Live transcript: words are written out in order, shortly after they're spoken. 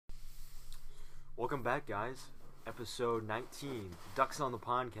Welcome back, guys. Episode 19, Ducks on the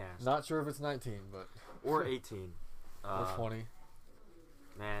Podcast. Not sure if it's 19, but or 18. or 20.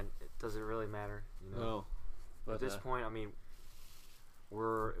 Man, does it really matter? You know? No. But At this point, I mean,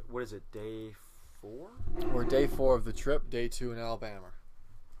 what is it, day 4? We're day 4 of the trip, day 2 in Alabama.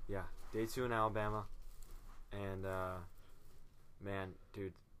 Yeah, day 2 in Alabama. And, man,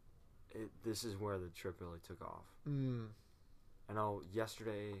 dude, this is where the trip really took off. I know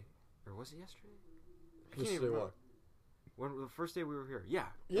yesterday, or was it yesterday? I can't even remember. When the first day we were here. Yeah,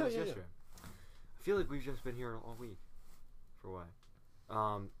 it was yesterday. I feel like we've just been here all week. For what?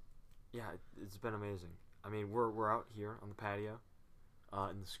 Yeah, it's been amazing. I mean, we're out here on the patio,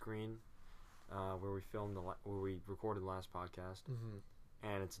 in the screen, where we filmed where we recorded the last podcast,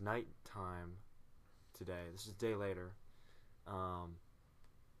 and it's night time today. This is a day later, and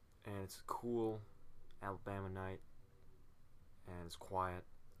it's a cool Alabama night, and it's quiet.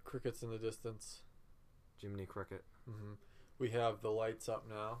 Crickets in the distance. Jiminy Cricket. We have the lights up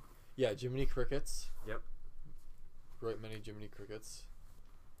now. Yeah, Jiminy Crickets. Yep. Right, many Jiminy Crickets.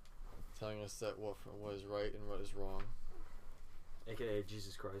 Telling us that what is right and what is wrong. AKA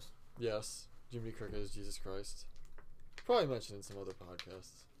Jesus Christ. Yes, Jiminy Cricket is Jesus Christ. Probably mentioned in some other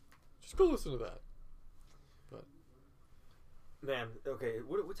podcasts. Just go listen to that. But man, okay,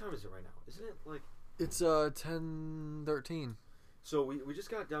 what time is it right now? Isn't it like... It's 10:13. So we just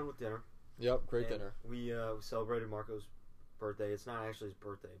got done with dinner. Yep, great dinner. We celebrated Marco's birthday. It's not actually his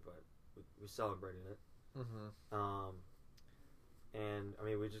birthday, but we celebrated it. And I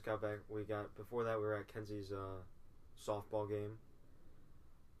mean, we just got back. Before that, we were at Kenzie's softball game,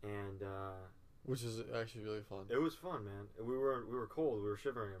 and which is actually really fun. It was fun, man. We were cold. We were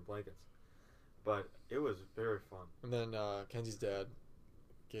shivering in blankets, but it was very fun. And then Kenzie's dad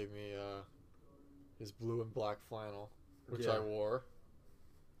gave me his blue and black flannel, which I wore.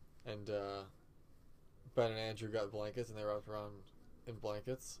 And Ben and Andrew got blankets, and they wrapped around in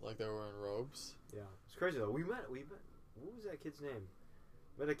blankets like they were wearing robes. Yeah, it's crazy though. We met. What was that kid's name?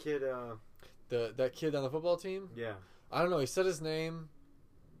 Met a kid. That kid on the football team. Yeah. I don't know. He said his name.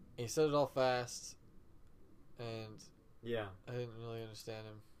 He said it all fast, and yeah, I didn't really understand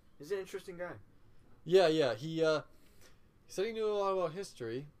him. He's an interesting guy. Yeah. He said he knew a lot about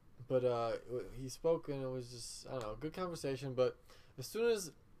history, but he spoke, and it was just, I don't know, good conversation. But as soon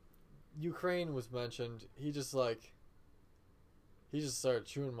as Ukraine was mentioned, he just started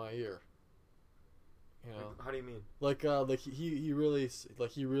chewing my ear. You know? How do you mean? Like he really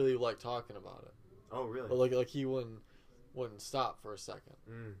liked talking about it. Oh, really? But like he wouldn't stop for a second.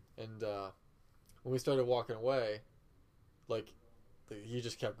 And when we started walking away, like he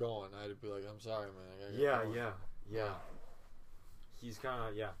just kept going. I had to be like, I'm sorry, man. Yeah. He's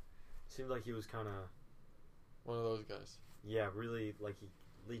kind of seemed like he was kind of one of those guys. Yeah, really, like he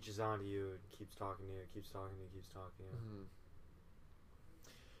leeches onto you and keeps talking to you.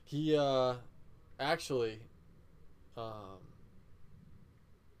 He actually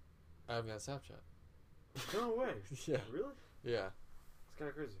added me on Snapchat. No way. Yeah. Really? Yeah. It's kind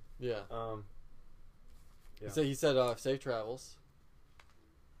of crazy. Yeah. Yeah. He said safe travels.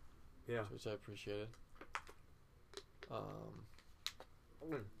 Yeah. Which I appreciated.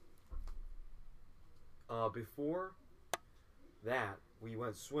 Before that, we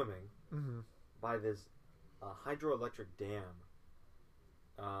went swimming by this hydroelectric dam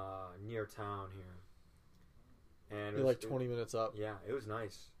near town here, and You're like 20 minutes up. Yeah, it was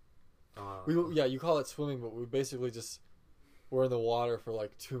nice. You call it swimming, but we basically just were in the water for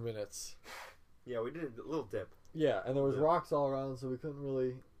like 2 minutes. Yeah, we did a little dip. Yeah, and there was rocks all around, so we couldn't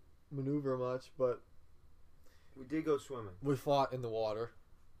really maneuver much, but we did go swimming. We fought in the water,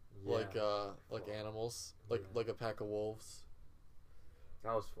 yeah. like animals, like a pack of wolves.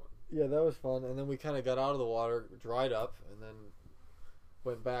 That was fun. Yeah, that was fun. And then we kind of got out of the water, dried up, and then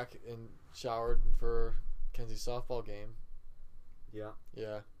went back and showered for Kenzie's softball game. Yeah.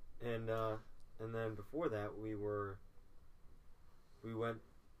 Yeah. And then before that, we went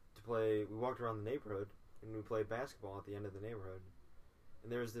to play. We walked around the neighborhood and we played basketball at the end of the neighborhood.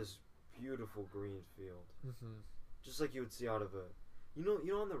 And there's this beautiful green field, just like you would see out of a, you know,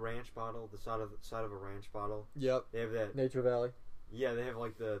 on the ranch bottle, the side of a ranch bottle. Yep. They have that Nature Valley. Yeah, they have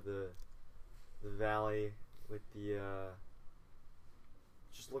like the valley with the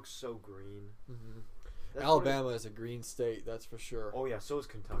just looks so green. Alabama is a green state, that's for sure. Oh yeah, so is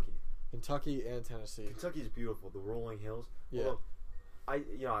Kentucky. Kentucky and Tennessee. Kentucky's beautiful, the rolling hills. Yeah. Although,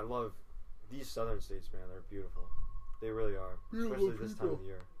 I love these southern states, man. They're beautiful. They really are, especially this time of the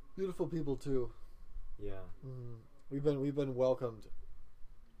year. Beautiful people too. Yeah. We've been welcomed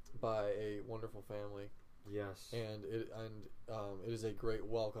by a wonderful family. Yes. And it is a great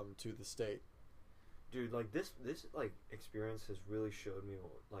welcome to the state. Dude, like this like experience has really showed me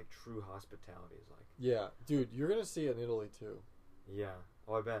what like true hospitality is like. Yeah, dude, you're gonna see it in Italy too. Yeah.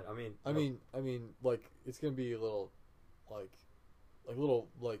 Oh, I bet. I mean, like it's gonna be a little, like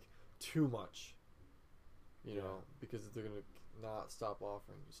too much. You know, because they're gonna not stop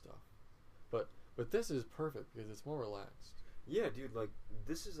offering you stuff. But this is perfect because it's more relaxed. Yeah, dude. Like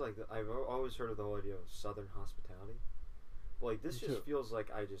this is like I've always heard of the whole idea of Southern hospitality. But, like this just feels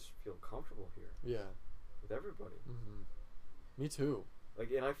like I just feel comfortable here. Yeah. With everybody. Mm-hmm. Me too. Like,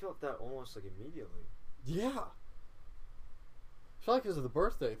 and I felt that almost like immediately. Yeah. It's probably because of the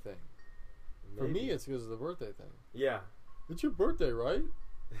birthday thing. Maybe. For me, it's because of the birthday thing. Yeah. It's your birthday, right?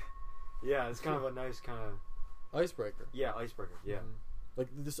 Yeah, it's kind of a nice kind of icebreaker. Yeah, icebreaker. Yeah. Mm-hmm. Like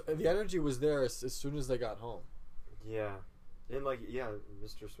the energy was there as soon as they got home. Yeah. And like, yeah,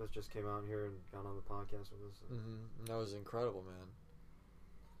 Mr. Smith just came out here and got on the podcast with us. Mm-hmm. That was incredible,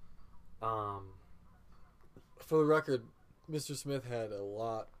 man. Um, for the record, Mr. Smith had a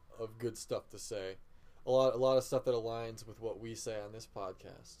lot of good stuff to say. A lot of stuff that aligns with what we say on this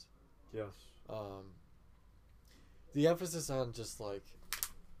podcast. Yes. The emphasis on just like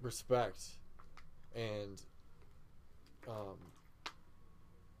respect and,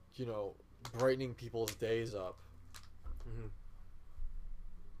 you know, brightening people's days up. Mm-hmm.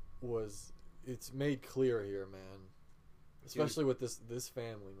 It's made clear here, man. Especially with this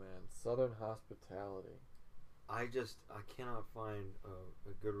family, man. Southern hospitality. I cannot find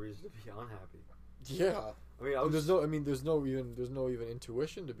a good reason to be unhappy. Yeah. I mean, there's no even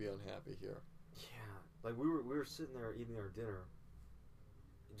intuition to be unhappy here. Yeah. Like we were sitting there eating our dinner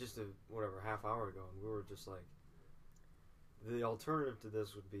just half hour ago, and we were just like, the alternative to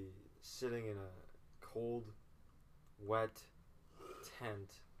this would be sitting in a cold, wet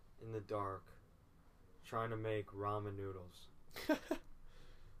tent in the dark trying to make ramen noodles.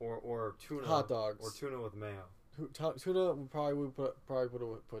 or tuna hot dogs. Or tuna with mayo. Tuna would probably put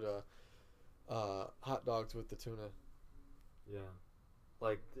hot dogs with the tuna. Yeah.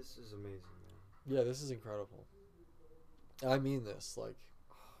 Like, this is amazing, man. Yeah, this is incredible. I mean this, like,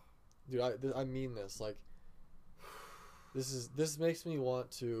 dude, I mean this, like, this makes me want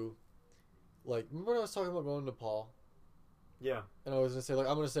to, like, remember when I was talking about going to Nepal? Yeah. And I was gonna say, like,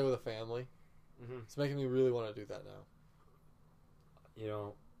 I'm gonna stay with a family. Mm-hmm. It's making me really want to do that now. You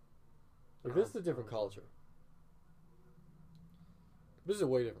know, like, this is a different culture. This is a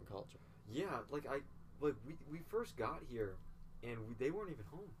way different culture. Yeah, we first got here, and they weren't even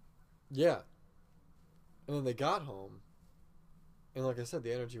home. Yeah. And then they got home, and like I said,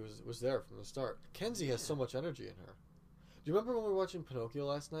 the energy was there from the start. Kenzie has so much energy in her. Do you remember when we were watching Pinocchio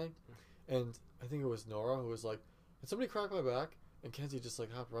last night? And I think it was Nora who was like, "Did somebody crack my back?" And Kenzie just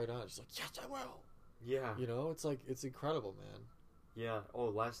like hopped right on. She's like, "Yes, I will." Yeah. You know, it's like, it's incredible, man. Yeah. Oh,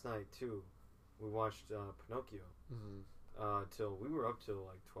 last night too, we watched Pinocchio. Mm-hmm. We were up till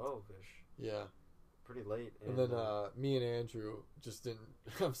like 12-ish. Yeah. Pretty late. And then me and Andrew just didn't.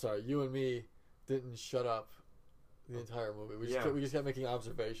 I'm sorry, you and me didn't shut up the entire movie. We just kept making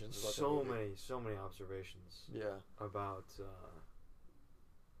observations about so many observations. Yeah. About the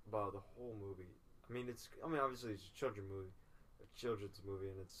whole movie. I mean, obviously it's a children's movie,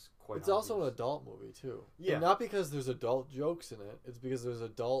 and it's quite. It's obvious. Also an adult movie too. Yeah. And not because there's adult jokes in it. It's because there's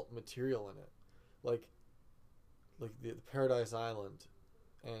adult material in it, like the Paradise Island,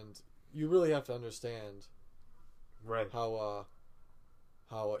 and you really have to understand, right, how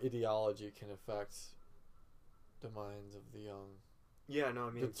ideology can affect the minds of the young. Yeah, no,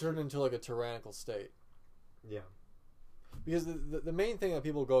 I mean, it turned into like a tyrannical state. Yeah. Because the main thing that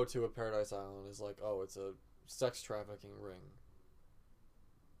people go to at Paradise Island is like, oh, it's a sex trafficking ring.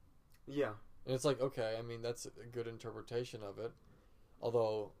 Yeah. And it's like, okay, I mean, that's a good interpretation of it,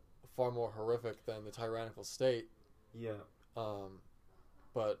 although far more horrific than the tyrannical state. Yeah.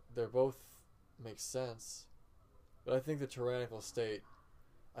 But they both make sense. But I think the tyrannical state,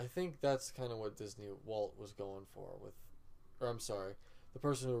 I think that's kind of what Walt was going for with, or I'm sorry, the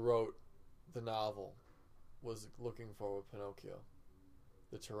person who wrote the novel was looking for with Pinocchio.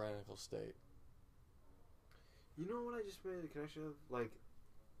 The tyrannical state. You know what I just made the connection of? Like,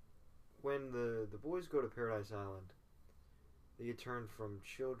 when the boys go to Paradise Island, they get turned from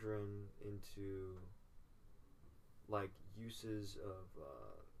children into, like, uses of,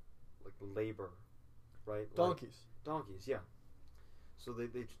 like, labor, right? Donkeys. Like, donkeys, yeah. So they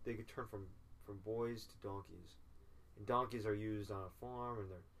get turned from boys to donkeys. And donkeys are used on a farm, and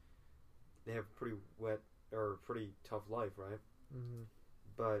they have pretty tough life, right? Mm-hmm.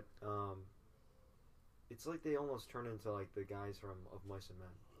 But it's like they almost turn into like the guys of Mice and Men.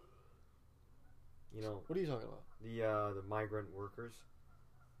 You know. What are you talking about? The migrant workers.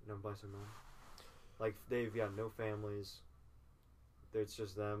 You know, Mice and Men. Like they've got no families. It's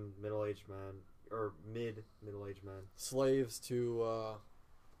just them, middle-aged men or middle-aged men, slaves to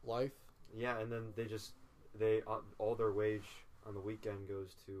life. Yeah, and then they all their wage on the weekend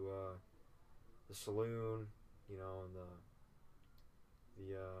goes to the saloon, and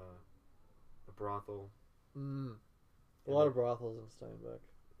the brothel. A lot of brothels in Steinbeck.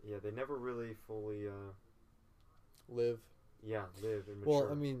 Yeah, they never really fully live. Yeah, live and mature.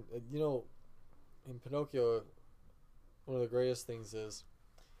 Well, I mean, in Pinocchio, one of the greatest things is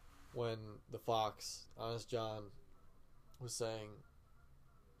when the fox, Honest John, was saying,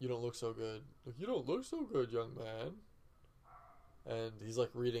 "You don't look so good." Like, "You don't look so good, young man." And he's like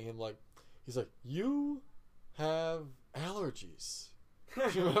reading him like, he's like, "You have allergies."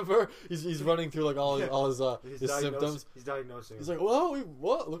 You remember? He's running through like all his symptoms. He's diagnosing. He's like, "Well,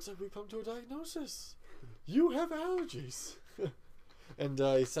 what? Looks like we've come to a diagnosis. You have allergies." And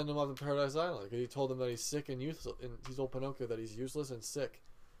he sent him off to Paradise Island because he told him that he's sick and useless. And he told Pinocchio that he's useless and sick,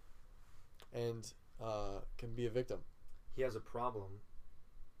 and can be a victim. He has a problem,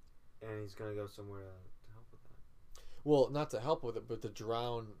 and he's gonna go somewhere to help with that. Well, not to help with it, but to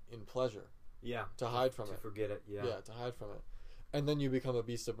drown in pleasure. Yeah. To hide from it. To forget it. Yeah. Yeah, to hide from it. And then you become a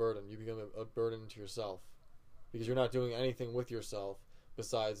beast of burden. You become a burden to yourself. Because you're not doing anything with yourself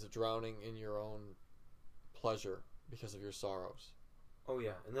besides drowning in your own pleasure because of your sorrows. Oh,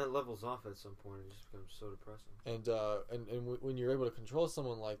 yeah. And that levels off at some point. It just becomes so depressing. And when you're able to control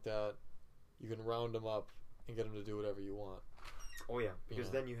someone like that, you can round them up and get them to do whatever you want. Oh, yeah.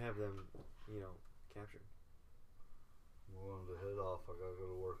 Because then you have them, captured. I wanted to head off. I gotta go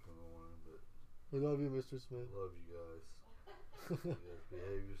to work in the morning, but we love you, Mr. Smith. Love you guys. You guys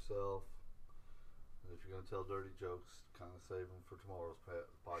behave yourself. And if you're gonna tell dirty jokes, kind of save them for tomorrow's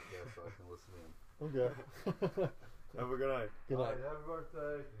podcast so I can listen in. Okay. Have a good night. Good night. Right, happy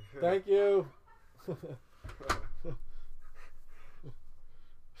birthday. Thank you.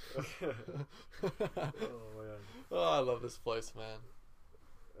 Oh man. Oh, I love this place, man.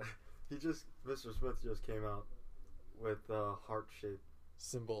 Mr. Smith just came out with a heart-shaped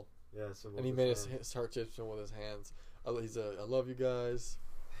symbol. Yeah, symbol. And he made his heart-shaped symbol with his hands. He's I love you guys.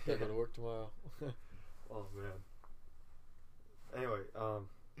 Gotta go to work tomorrow. Oh man. Anyway,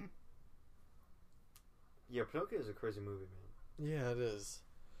 yeah, Pinocchio is a crazy movie, man. Yeah, it is.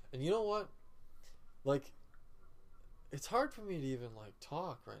 And you know what? Like, it's hard for me to even like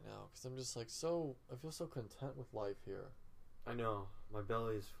talk right now because I'm just like I feel so content with life here. I know. My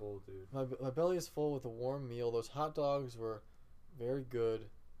belly is full, dude. My belly is full with a warm meal. Those hot dogs were very good.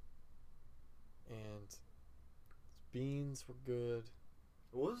 And beans were good.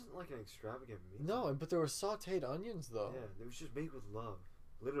 It wasn't like an extravagant meal. No, but there were sauteed onions, though. Yeah, it was just made with love.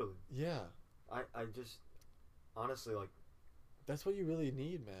 Literally. Yeah. I just, honestly, like... That's what you really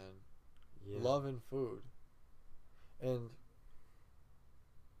need, man. Yeah. Love and food. And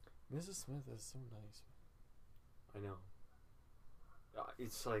Mrs. Smith is so nice. I know.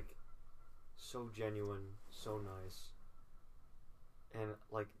 It's like so genuine, so nice. And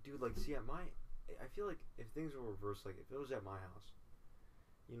like, dude, like, see, I feel like if things were reversed, like if it was at my house,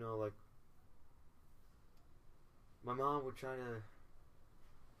 like my mom would try to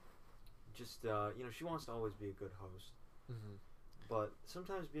just, she wants to always be a good host. Mm-hmm. But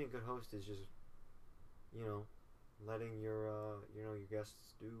sometimes being a good host is just, letting your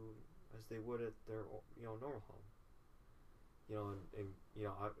guests do as they would at their, normal home.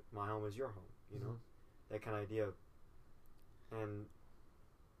 My home is your home, mm-hmm. that kind of idea. And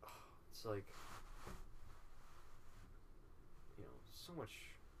it's like, so much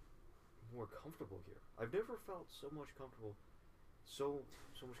more comfortable here. I've never felt so much comfortable, so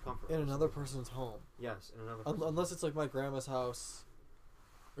much comfort. In another person's home. Yes, in another person's unless it's like my grandma's house,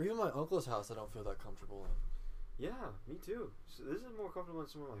 or even my uncle's house, I don't feel that comfortable in. Yeah, me too. So this is more comfortable than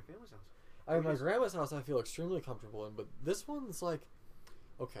some of my family's house. My grandma's house I feel extremely comfortable in, but this one's like,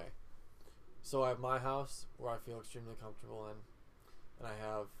 okay. So I have my house where I feel extremely comfortable in, and I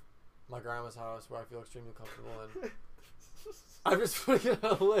have my grandma's house where I feel extremely comfortable in. I'm just putting it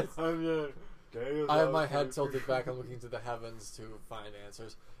on a list. I have my head tilted back. I'm looking to the heavens to find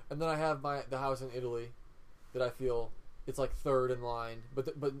answers, and then I have the house in Italy that I feel it's like third in line.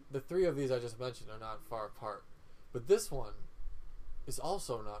 But the three of these I just mentioned are not far apart. But this one is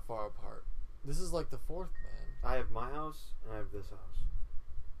also not far apart. This is like the fourth, man. I have my house and I have this house.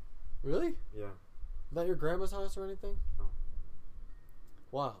 Really? Yeah. Not your grandma's house or anything? No.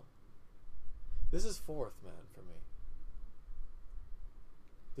 Wow. This is fourth, man, for me.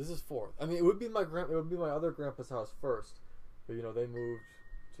 This is fourth. I mean, it would be my other grandpa's house first, but they moved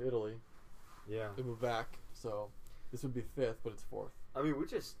to Italy. Yeah. They moved back, so this would be fifth, but it's fourth. I mean, we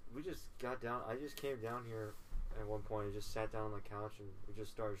just got down. I just came down here at one point and just sat down on the couch and we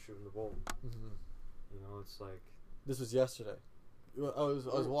just started shooting the bull. Mm-hmm. You know, it's like this was yesterday. I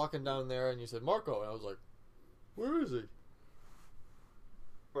was walking down there and you said Marco, and I was like, where is he?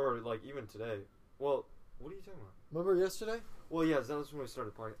 Or like even today. Well, what are you talking about? Remember yesterday? Well, yeah, that was when we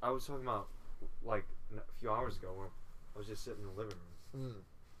started partying. I was talking about like a few hours ago when I was just sitting in the living room. Mm.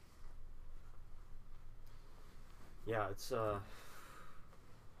 Yeah, it's a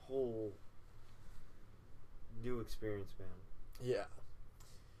whole new experience, man. Yeah.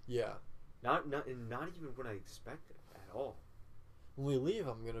 Yeah. Not even what I expected at all. When we leave,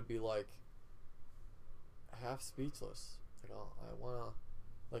 I'm gonna be like half speechless. Like, oh, I wanna,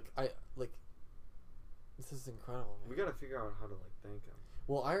 like, this is incredible, man. We gotta figure out how to like thank him.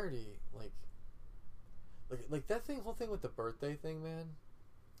 Well, I already like that whole thing with the birthday thing, man.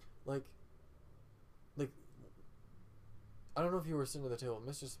 Like, I don't know if you were sitting at the table.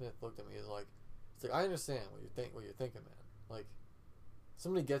 Mr. Smith looked at me. He's like, it's like, I understand what you're thinking, man. Like,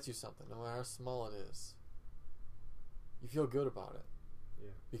 somebody gets you something, no matter how small it is. You feel good about it.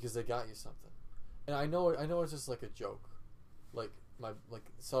 Yeah. Because they got you something. And I know it's just like a joke. Like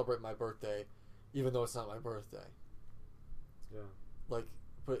celebrate my birthday even though it's not my birthday. Yeah. Like,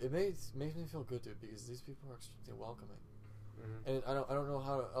 but it makes me feel good, dude, because these people are extremely welcoming. Mm-hmm. And I don't know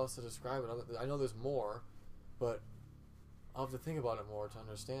how else to describe it. I know there's more, but I'll have to think about it more to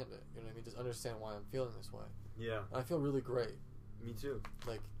understand it. You know what I mean? Just understand why I'm feeling this way. Yeah. And I feel really great. Me too.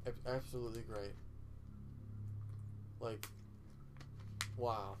 Like, absolutely great. Like,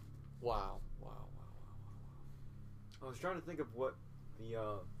 wow. I was trying to think of what the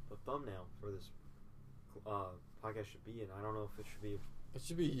thumbnail for this podcast should be, and I don't know if it should be. It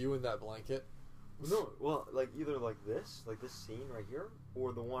should be you in that blanket. No, well, like either like this scene right here,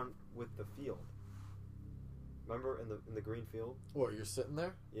 or the one with the field. Remember in the green field? What, you're sitting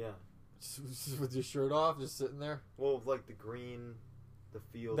there? Yeah. Just with your shirt off, just sitting there? Well, like the green, the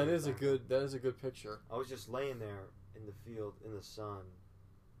field. That is a good picture. I was just laying there in the field, in the sun,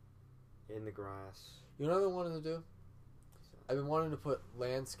 in the grass. You know what I've been wanting to do? I've been wanting to put the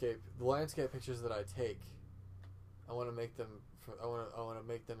landscape pictures that I take. I want to make them. I want to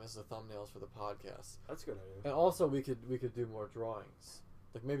make them as the thumbnails for the podcast. That's a good idea. And also, we could do more drawings.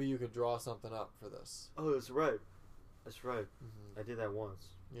 Like, maybe you could draw something up for this. Oh, that's right. That's right. Mm-hmm. I did that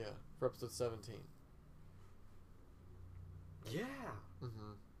once. Yeah, for episode 17. Yeah.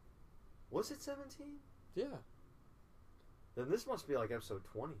 Mm-hmm. Was it 17? Yeah. Then this must be like episode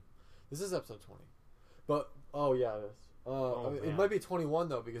 20. This is episode 20. But oh yeah, it is. I mean, it might be 21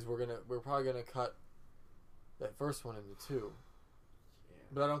 though, because we're probably gonna cut that first one into 2. Yeah.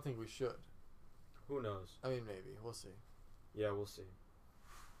 But I don't think we should. Who knows? I mean, maybe we'll see. Yeah, we'll see.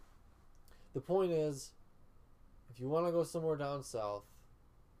 The point is, if you want to go somewhere down south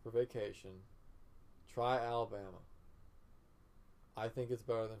for vacation, try Alabama. I think it's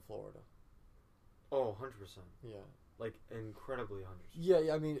better than Florida. Oh, 100%. Yeah. Like, incredibly 100%.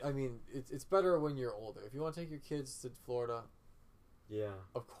 Yeah, I mean, it's better when you're older. If you want to take your kids to Florida, yeah,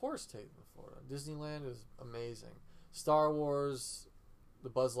 of course take them to Florida. Disneyland is amazing. Star Wars, the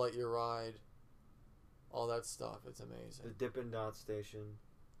Buzz Lightyear ride, all that stuff, it's amazing. The Dippin' Dot station.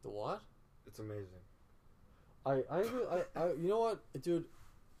 The what? It's amazing. I you know what, dude?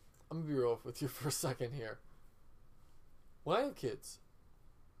 I'm gonna be real with you for a second here. When I have kids,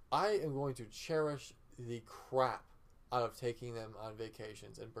 I am going to cherish the crap out of taking them on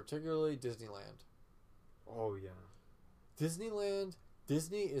vacations, and particularly Disneyland. Oh, yeah. Disney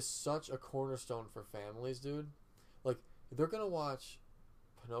is such a cornerstone for families, dude. Like, they're gonna watch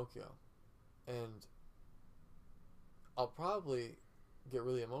Pinocchio, and I'll probably get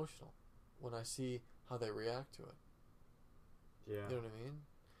really emotional when I see how they react to it. Yeah. You know what I mean?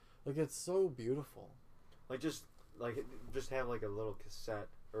 Like, it's so beautiful. Like, just have like a little cassette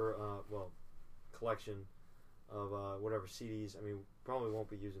or collection of whatever CDs. I mean, probably won't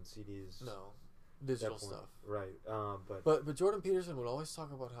be using CDs. No, digital stuff. Right. But Jordan Peterson would always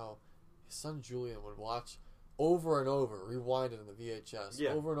talk about how his son Julian would watch over and over, rewind it in the VHS,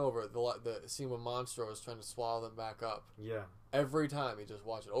 over and over the scene when Monstro is trying to swallow them back up. Yeah. Every time he just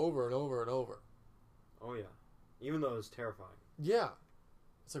watched it over and over and over. Oh yeah, even though it's terrifying. Yeah,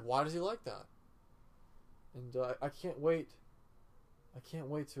 it's like, why does he like that? And I can't wait. I can't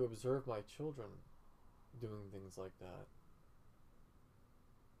wait to observe my children doing things like that.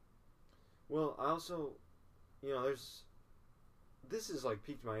 Well, I also, this has like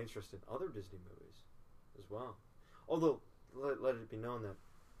piqued my interest in other Disney movies as well. Although, let it be known that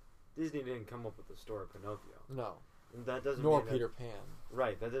Disney didn't come up with the story of Pinocchio. No. And that doesn't Nor mean Peter Pan.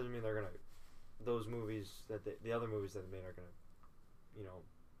 Right. That doesn't mean they're gonna. Those movies the other movies that they made are gonna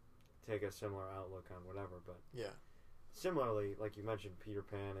take a similar outlook on whatever. But yeah, similarly, like you mentioned, Peter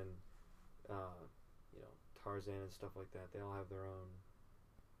Pan and Tarzan and stuff like that, they all have their own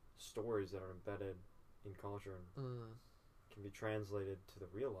stories that are embedded in culture and can be translated to the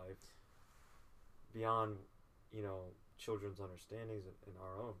real life beyond children's understandings and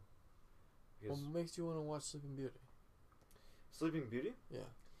our own. What makes you want to watch Sleeping Beauty? Sleeping Beauty? Yeah.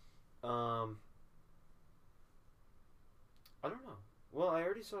 I don't know. Well, I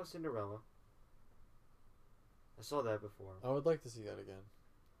already saw Cinderella. I saw that before. I would like to see that again.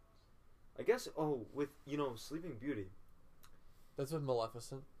 I guess, with, Sleeping Beauty. That's with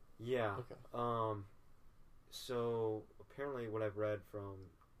Maleficent? Yeah. Okay. So, apparently what I've read from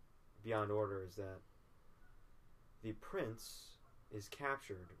Beyond Order is that the prince is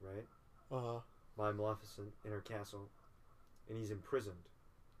captured, right? Uh-huh. By Maleficent in her castle. And he's imprisoned.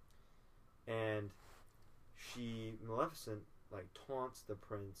 And Maleficent, taunts the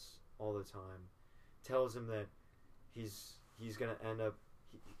prince all the time. Tells him that he's gonna end up...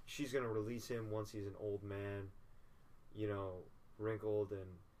 she's gonna release him once he's an old man, wrinkled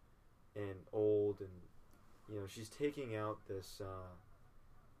and old, and she's taking out this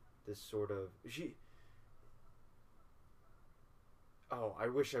sort of I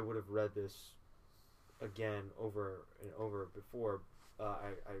wish I would have read this again over and over before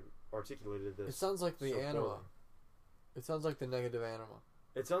I articulated this. It sounds like the anima. Poorly. It sounds like the negative anima.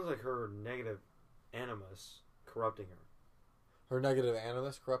 It sounds like her negative animus corrupting her. Her negative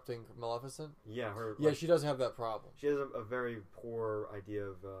animus corrupting Maleficent? Yeah, her. Yeah, she does have that problem. She has a very poor idea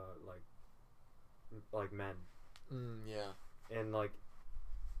of men. Yeah.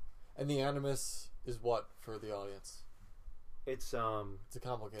 And the animus is what for the audience? It's a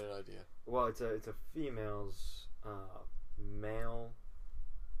complicated idea. Well, it's a female's male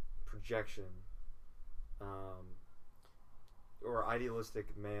projection, or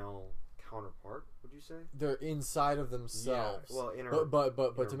idealistic male counterpart. Would you say they're inside of themselves? Yeah. Well, in her,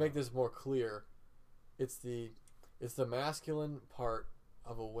 but to make this more clear, it's the masculine part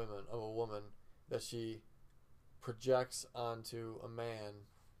of a woman that she projects onto a man,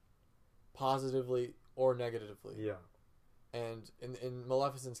 positively or negatively. Yeah. And in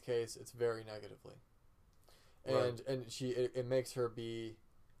Maleficent's case, it's very negatively. And right. It makes her be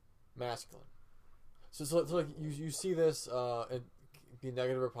masculine. So like you see this and be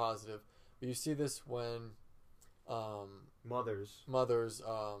negative or positive, but you see this when mothers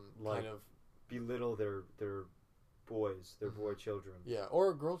kind of belittle their boys, their boy children. Yeah,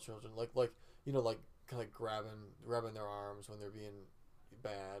 or girl children, like kind of grabbing their arms when they're being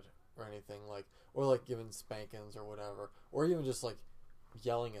bad or anything, or giving spankings or whatever, or even just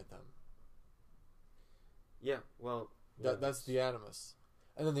yelling at them. Yeah, well, that's the animus,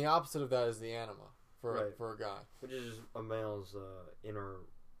 and then the opposite of that is the anima for a guy, which is just a male's inner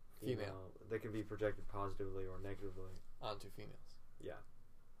female that can be projected positively or negatively onto females. Yeah,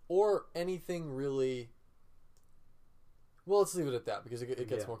 or anything really. Well, let's leave it at that because it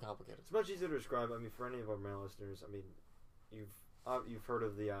gets more complicated. It's much easier to describe. I mean, for any of our male listeners, I mean, you've heard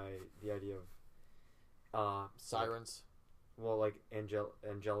of the idea of sirens.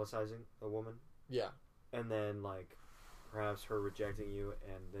 Angelicizing a woman. Yeah. And then perhaps her rejecting you,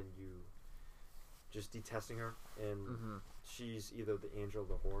 and then you just detesting her, and she's either the angel or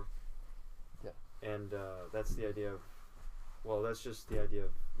the whore. Yeah. And that's the idea of. Well, that's just the idea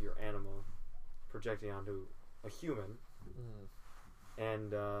of your animal projecting onto a human.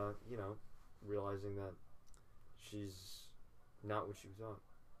 And realizing that she's not what she thought,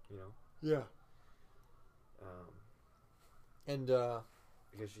 Yeah. And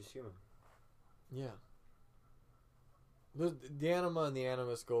because she's human. Yeah. The anima and the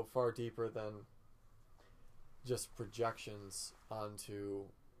animus go far deeper than just projections onto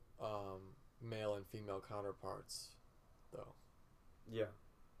male and female counterparts, though. Yeah.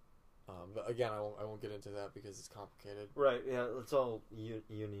 But again, I won't get into that because it's complicated. Right, yeah, it's all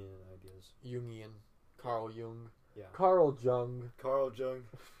Jungian ideas. Jungian. Carl Jung. Yeah. Carl Jung. Carl Jung.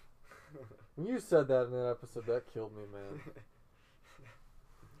 When you said that in that episode, that killed me, man.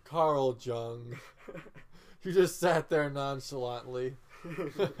 Carl Jung. You just sat there nonchalantly.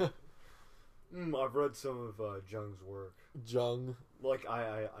 I've read some of Jung's work. Jung.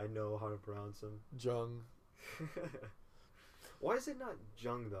 I know how to pronounce him. Jung. Why is it not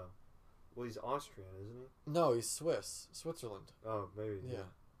Jung, though? Well, he's Austrian, isn't he? No, he's Swiss. Switzerland. Oh, maybe. Yeah.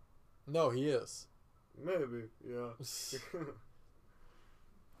 No, he is. Maybe, yeah.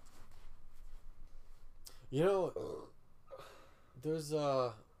 There's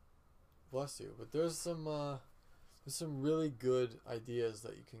bless you, but there's some really good ideas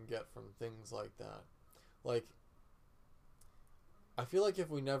that you can get from things like that. I feel like if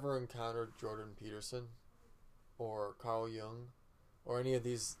we never encountered Jordan Peterson or Carl Jung or any of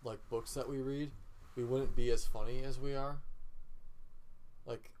these like books that we read, we wouldn't be as funny as we are.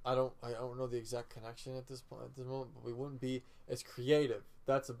 Like I don't know the exact connection at this point at this moment, but we wouldn't be as creative.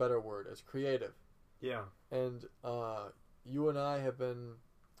 That's a better word. As creative. Yeah. And you and I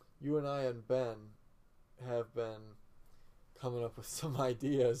and Ben have been coming up with some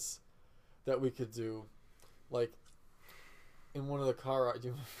ideas that we could do, like in one of the car rides.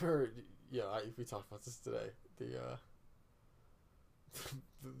 You remember? Yeah, we talked about this today.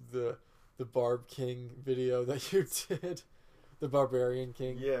 The Barb King video that you did, the Barbarian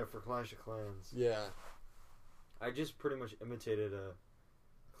King. Yeah, for Clash of Clans. Yeah, I just pretty much imitated a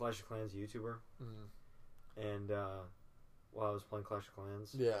Clash of Clans YouTuber, and while I was playing Clash of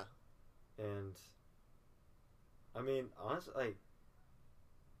Clans. Yeah, and I mean, honestly,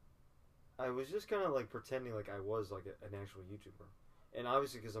 I was just kind of like pretending like I was like an actual YouTuber, and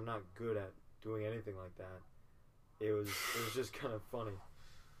obviously because I'm not good at doing anything like that, it was just kind of funny.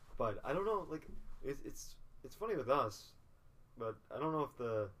 But I don't know, like it's funny with us, but I don't know if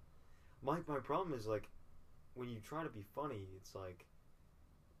my problem is like when you try to be funny, it's like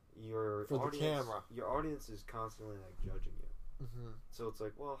your audience is constantly like judging you. Mm-hmm. So it's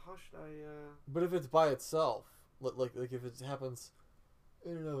like, well, how should I? But if it's by itself, like if it happens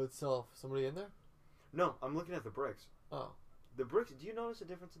in and of itself, somebody in there? No, I'm looking at the bricks. Oh, the bricks. Do you notice a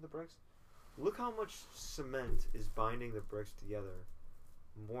difference in the bricks? Look how much cement is binding the bricks together,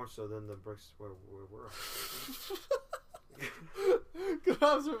 more so than the bricks where we're. Good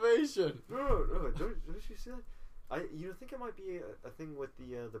observation. No, don't you see that? You think it might be a thing with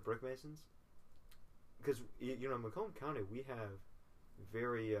the brick masons? Because in Macomb County we have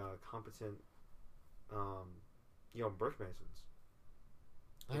very competent, brick masons.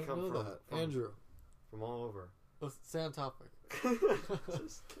 I didn't know that, Andrew. From all over. Let's stay on topic.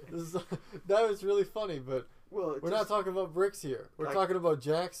 That was really funny, but we're not talking about bricks here. We're talking about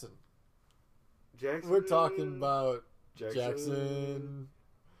Jackson. We're talking about Jackson.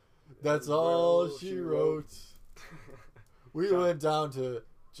 That's all she wrote. We went down to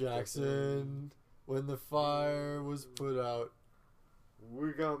Jackson when the fire was put out.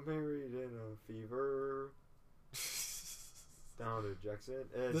 We got married in a fever. Down to Jackson.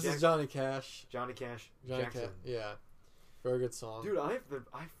 This is Johnny Cash. Johnny Cash. Johnny Jackson. Yeah. Very good song. Dude, I've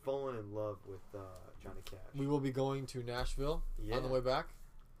fallen in love with Johnny Cash. We will be going to Nashville on the way back.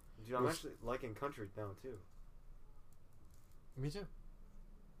 Dude, I'm actually liking country now too. Me too.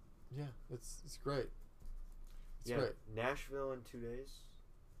 Yeah, it's great. It's great. Nashville in 2 days.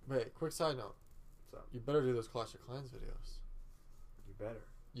 Wait, quick side note. What's up? You better do those Clash of Clans videos.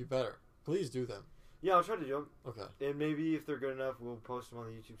 You better. Please do them. Yeah, I'll try to do them. Okay. And maybe if they're good enough, we'll post them on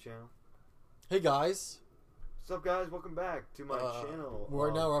the YouTube channel. Hey guys. What's up, guys? Welcome back to my channel.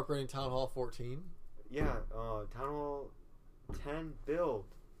 Right now we're upgrading Town Hall 14. Yeah, Town Hall 10 build.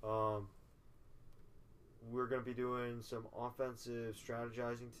 We're going to be doing some offensive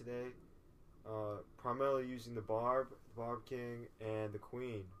strategizing today. Primarily using the Barb King, and the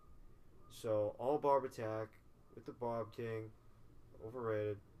Queen. So, all Barb attack with the Barb King.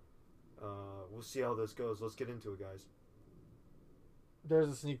 Overrated. We'll see how this goes. Let's get into it, guys. There's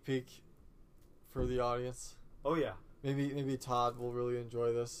a sneak peek for the audience. Oh, yeah. Maybe Todd will really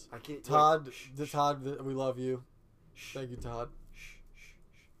enjoy this. I can't. Todd, we love you. Thank you, Todd.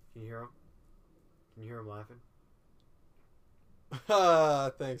 Can you hear him? Can you hear him laughing?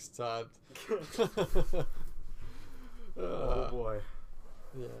 Thanks, Todd. Oh boy.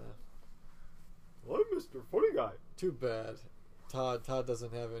 Yeah. I'm Mr. Funny Guy. Too bad. Todd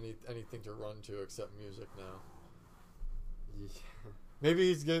doesn't have anything to run to except music now. Yeah. Maybe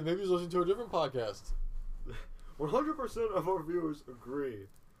he's listening to a different podcast. 100% of our viewers agree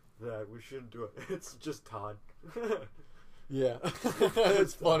that we shouldn't do it. It's just Todd. Yeah,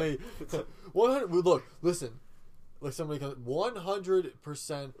 it's funny. 100. Look, listen. Like somebody comes.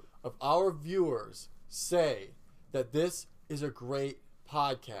 100% of our viewers say that this is a great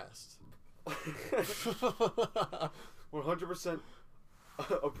podcast. 100%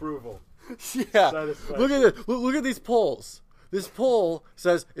 approval. Yeah. Look at it. Look at these polls. This poll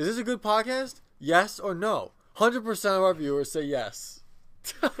says, "Is this a good podcast? Yes or no?" 100% of our viewers say yes.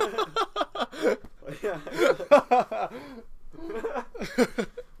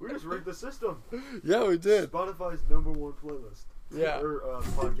 We just rigged the system. Yeah, we did. Spotify's #1 playlist. Yeah. Or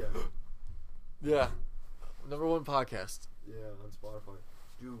podcast. Yeah. #1 podcast. Yeah, on Spotify.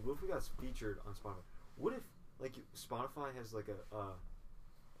 Dude, what if we got featured on Spotify? What if like Spotify has like a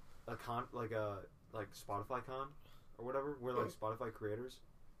Spotify con or whatever, where like Spotify creators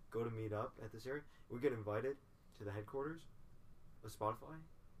go to meet up at this area? We get invited to the headquarters. of Spotify,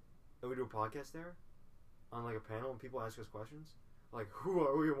 and we do a podcast there, on like a panel, and people ask us questions, like who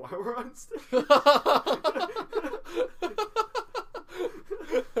are we and why we're on stage.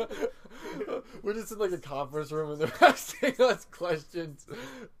 We're just in like a conference room and they're asking us questions.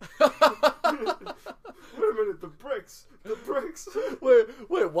 Wait a minute, the bricks. Wait,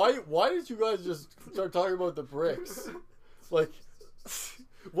 why did you guys just start talking about the bricks? Like,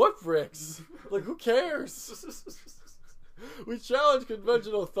 what bricks? Like, who cares? We challenge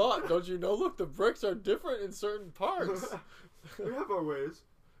conventional thought, don't you know? Look, the bricks are different in certain parts. We have our ways.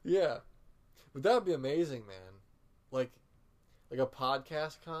 Yeah. But that would be amazing, man. Like a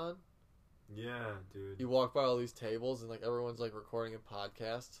podcast con. Yeah, dude. You walk by all these tables and like everyone's like recording a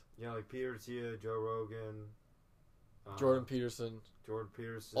podcast. Yeah, like Peter Tia, Joe Rogan, Jordan Peterson,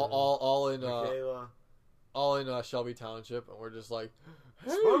 all in Michaela, all in Shelby Township, and we're just like,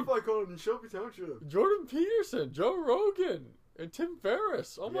 hey, Spotify calling in Shelby Township. Jordan Peterson, Joe Rogan, and Tim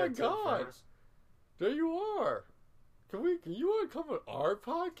Ferriss. Oh my God, Ferriss. There you are. Can you want to come on our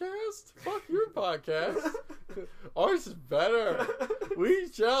podcast? Fuck your podcast. Ours is better. We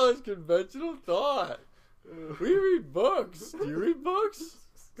challenge conventional thought. We read books. Do you read books?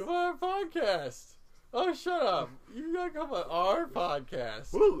 Come on our podcast. Oh, shut up. You gotta come on our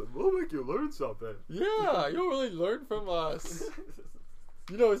podcast. We'll make you learn something. Yeah, you'll really learn from us.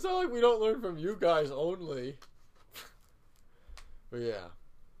 You know, it's not like we don't learn from you guys only. But yeah,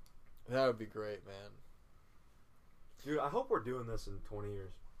 that would be great, man. Dude, I hope we're doing this in 20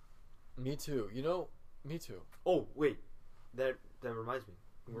 years. Me too. You know, me too. Oh, wait. That reminds me.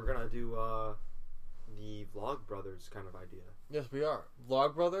 We're going to do the Vlog Brothers kind of idea. Yes, we are.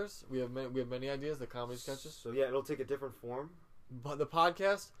 Vlog Brothers. We have many ideas, the comedy sketches. So, yeah, it'll take a different form. But the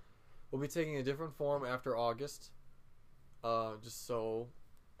podcast will be taking a different form after August. Just so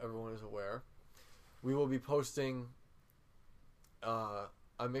everyone is aware. We will be posting a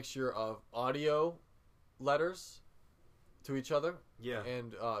mixture of audio letters to each other,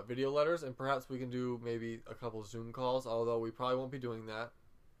 and video letters, and perhaps we can do maybe a couple Zoom calls, although we probably won't be doing that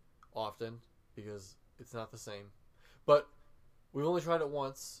often because it's not the same. But we've only tried it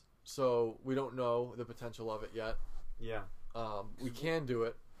once, so we don't know the potential of it yet. Yeah. We can do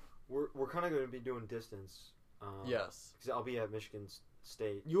it. We're kind of going to be doing distance. Yes. Because I'll be at Michigan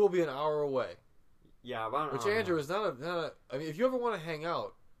State. You will be an hour away. Yeah, about an Which, hour. Andrew, is not a... I mean, if you ever want to hang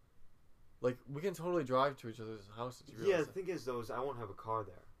out, like, we can totally drive to each other's houses. Yeah, the thing is, though, is I won't have a car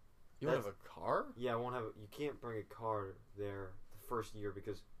there. You won't have a car? Yeah, I won't have... You can't bring a car there the first year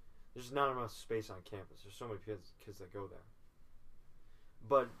because there's not enough space on campus. There's so many kids that go there.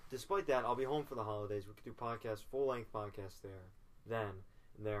 But despite that, I'll be home for the holidays. We could do podcasts, full-length podcasts there,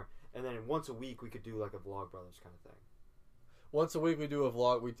 and then once a week we could do like a Vlog Brothers kind of thing. Once a week we do a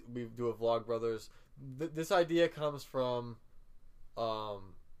vlog. We do a Vlog Brothers. This idea comes from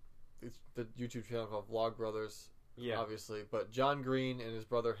it's the YouTube channel called Vlog Brothers. Yeah, obviously. But John Green and his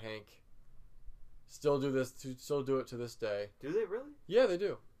brother Hank still do it to this day. Do they really? Yeah, they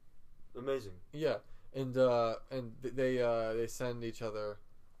do. Amazing. Yeah, and they send each other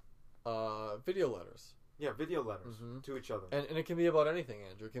video letters. Yeah, video letters to each other. And it can be about anything,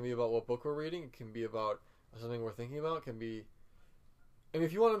 Andrew. It can be about what book we're reading. It can be about something we're thinking about. It can be... I mean,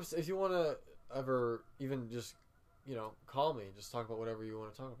 if you want to ever even just, call me, just talk about whatever you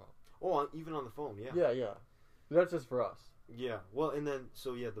want to talk about. Oh, even on the phone, yeah. Yeah, yeah. That's just for us. Yeah. Well, and then,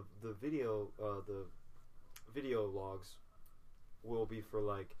 so yeah, the video logs will be for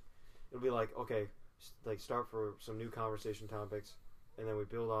it'll be like, okay, start for some new conversation topics, and then we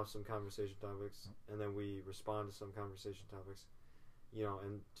build off some conversation topics, and then we respond to some conversation topics,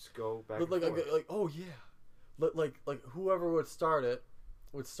 and just go back and forth. Oh yeah, like whoever would start it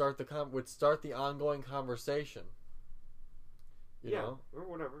would start the ongoing conversation. You know? Or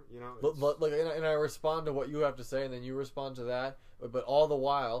whatever, and I respond to what you have to say, and then you respond to that. But all the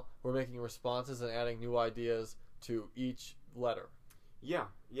while, we're making responses and adding new ideas to each letter. Yeah.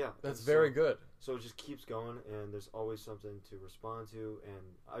 That's very good. So it just keeps going, and there's always something to respond to, and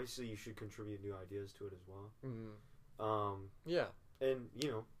obviously you should contribute new ideas to it as well. Mm-hmm. Yeah. And,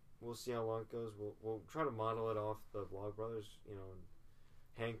 we'll see how long it goes. We'll try to model it off the Vlog Brothers, and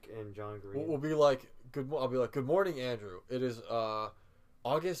Hank and John Green. We'll be like, I'll be like, good morning, Andrew. It is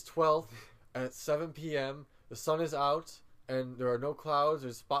August 12th at 7 p.m. The sun is out, and there are no clouds.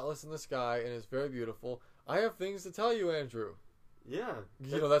 There's spotless in the sky, and it's very beautiful. I have things to tell you, Andrew. Yeah.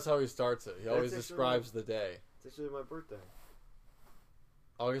 That's how he starts it. He always describes the day. It's actually my birthday.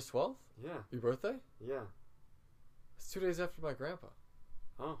 August 12th? Yeah. Your birthday? Yeah. It's 2 days after my grandpa.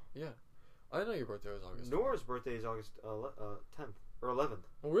 Oh. Yeah. I didn't know your birthday was August 12th. Nora's birthday is August 10th. Or 11th.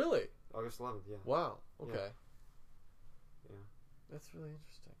 Oh, really? August 11th, yeah. Wow. Okay. Yeah. That's really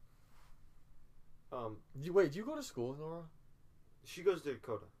interesting. Do you go to school, Nora? She goes to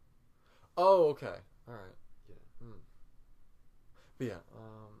Dakota. Oh, okay. All right. Yeah. But yeah.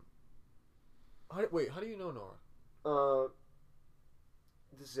 How do you know Nora?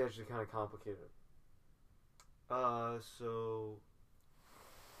 This is actually kind of complicated.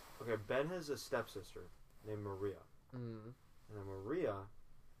 Okay, Ben has a stepsister named Maria. And then Maria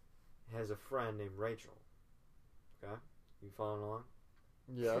has a friend named Rachel. Okay? You following along?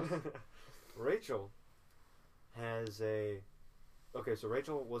 Yeah. Rachel has Okay, so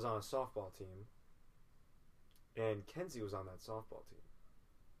Rachel was on a softball team, and Kenzie was on that softball team.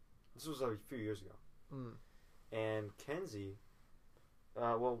 This was a few years ago. And Kenzie,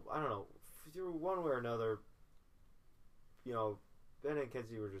 well, I don't know, through one way or another, Ben and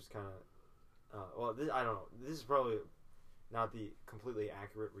Kenzie were just kind of, I don't know, this is probably not the completely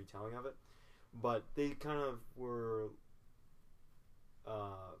accurate retelling of it, but they kind of were,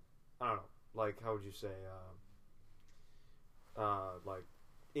 I don't know, like, how would you say, like,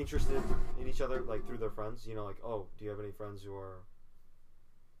 interested in each other, like, through their friends, like, oh, do you have any friends who are,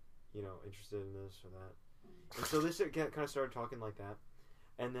 interested in this or that? And so they kind of started talking like that.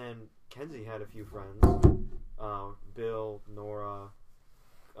 And then Kenzie had a few friends, Bill, Nora,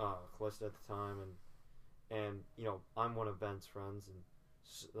 Callista at the time, and I'm one of Ben's friends, and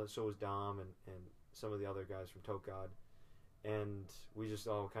so was Dom and some of the other guys from Tote God, and we just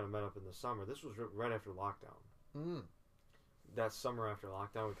all kind of met up in the summer. This was right after lockdown. That summer after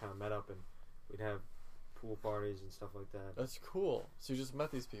lockdown, we kind of met up and we'd have pool parties and stuff like that. That's cool. So you just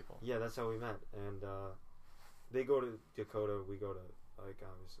met these people? Yeah, that's how we met. And they go to Dakota, we go to Ike,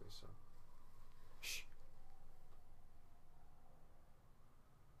 obviously. So. Shh.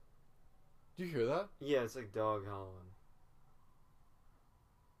 Do you hear that? Yeah, it's like dog howling.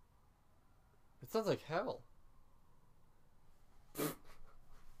 It sounds like hell.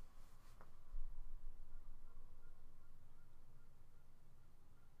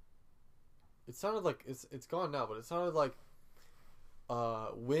 It sounded like it's gone now, but it sounded like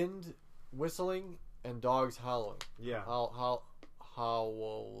wind whistling and dogs howling. Yeah. Howling.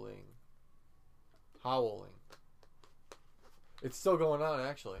 It's still going on,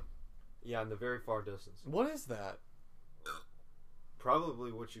 actually. Yeah, in the very far distance. What is that?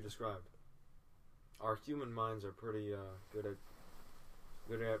 Probably what you described. Our human minds are pretty good at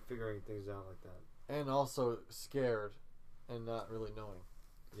figuring things out like that. And also scared and not really knowing.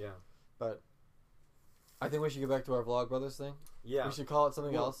 Yeah. But I think we should get back to our Vlog Brothers thing. Yeah. We should call it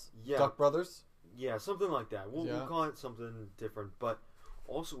something else. Yeah. Duck Brothers. Yeah, something like that. We'll call it something different. But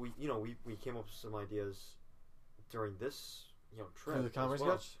also, we came up with some ideas during this trip. For the comedy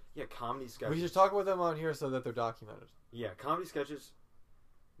sketch. Yeah, comedy sketches. We should talk about them on here so that they're documented. Yeah, comedy sketches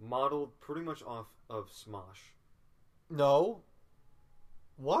modeled pretty much off of Smosh. No.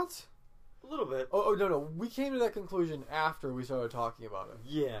 What? A little bit. Oh no. We came to that conclusion after we started talking about it.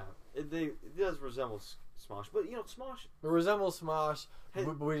 Yeah, it does resemble Smosh, but Smosh. It resembles Smosh,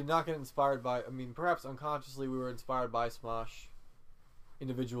 but we did not get inspired by. I mean, perhaps unconsciously we were inspired by Smosh,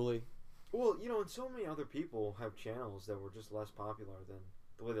 individually. Well, and so many other people have channels that were just less popular than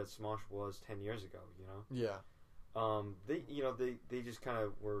the way that Smosh was 10 years ago. Yeah. They just kind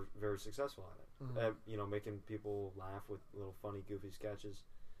of were very successful at it. Mm-hmm. At, making people laugh with little funny, goofy sketches.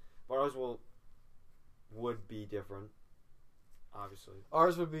 But ours would be different. Obviously,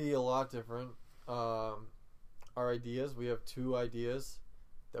 ours would be a lot different. Our ideas. We have two ideas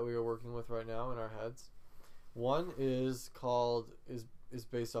that we are working with right now in our heads. One is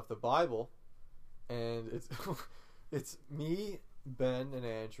based off the Bible, and it's me, Ben, and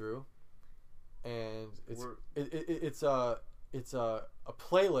Andrew, and it's a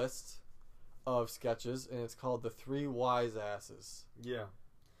playlist of sketches, and it's called The Three Wise Asses. Yeah.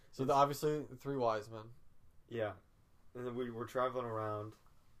 So obviously the three wise men. Yeah. And then we were traveling around.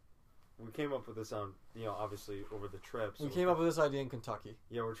 We came up with this on, obviously over the trip. So we came up with this idea in Kentucky.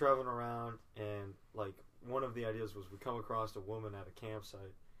 Yeah, we're traveling around, and like one of the ideas was we come across a woman at a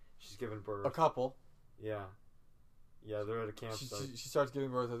campsite. She's giving birth. A couple. Yeah. Yeah, they're at a campsite. She starts giving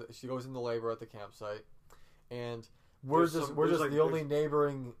birth. She goes into labor at the campsite, and we're just like, the only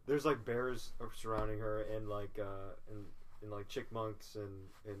neighboring. There's like bears surrounding her, and like and like chipmunks and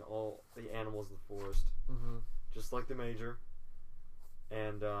all the animals of the forest. Mm-hmm. Just like the Major.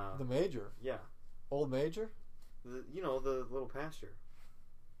 And the Major? Yeah. Old Major? The little pasture.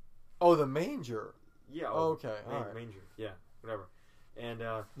 Oh, the manger. Yeah. Oh, okay. All right. Manger. Yeah. Whatever. And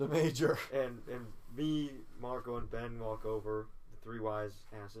the Major. And me, Marco, and Ben walk over the Three Wise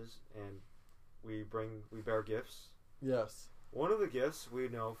Asses, and we bear gifts. Yes. One of the gifts we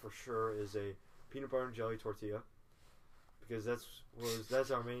know for sure is a peanut butter and jelly tortilla. because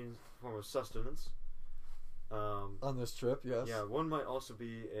that's our main form of sustenance. On this trip, yes. Yeah,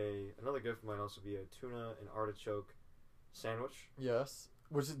 another gift might also be a tuna and artichoke sandwich. Yes,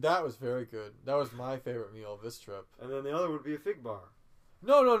 that was very good. That was my favorite meal of this trip. And then the other would be a fig bar.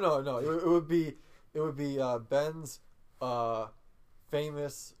 No. It would be Ben's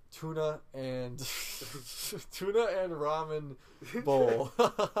famous tuna and ramen bowl.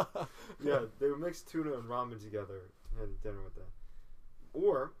 Yeah, they would mix tuna and ramen together and had dinner with that.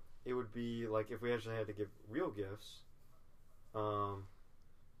 Or it would be like if we actually had to give real gifts. I'm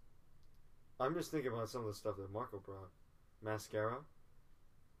just thinking about some of the stuff that Marco brought. Mascara.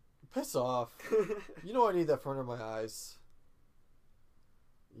 Piss off. You know I need that for under my eyes.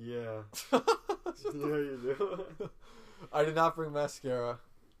 Yeah. Yeah, you do. I did not bring mascara.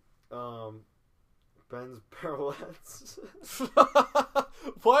 Ben's parallettes.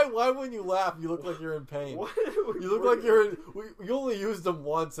 Why when you laugh you look like you're in pain? What? You look like you're in... You only used them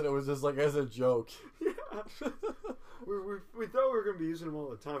once and it was just like as a joke. Yeah. we thought we were going to be using them all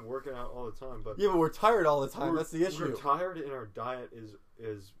the time, working out all the time, but... Yeah, but we're tired all the time. That's the issue. We're tired and our diet is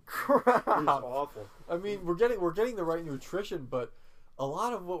crap. Is awful. I mean, we're getting the right nutrition, but a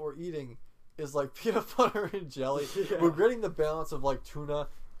lot of what we're eating is like peanut butter and jelly. Yeah. We're getting the balance of like tuna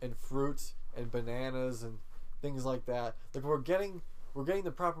and fruit and bananas and things like that. Like we're getting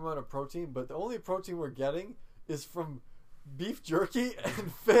the proper amount of protein, but the only protein we're getting is from beef jerky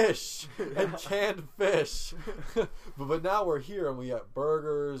and fish and canned fish. but now we're here and we got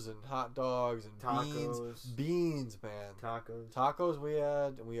burgers and hot dogs and tacos. Beans, man. Tacos we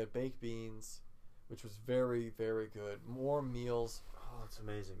had baked beans, which was very, very good. More meals. Oh, it's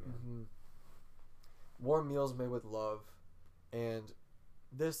amazing, man. Mm-hmm. More meals made with love. And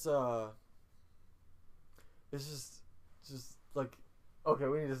this is just like, okay,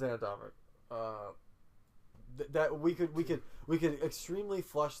 we need to stay on topic. That we could extremely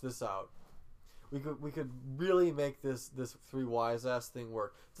flush this out. We could really make this three wise ass thing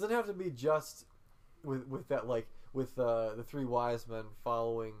work. It doesn't have to be just with that, like with the three wise men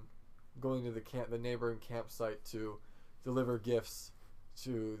going to the neighboring campsite to deliver gifts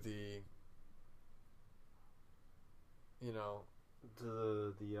to the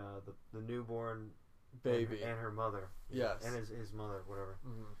the newborn baby and her mother. Yes, and his mother, whatever.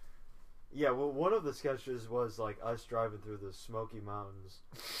 Mm-hmm. Yeah, well, one of the sketches was like us driving through the Smoky Mountains,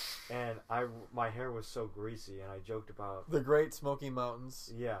 and my hair was so greasy, and I joked about the Great Smoky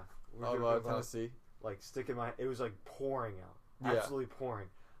Mountains. Yeah, about Tennessee. Like it was like pouring out, absolutely pouring.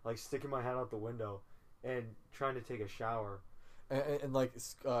 Like sticking my head out the window and trying to take a shower, and like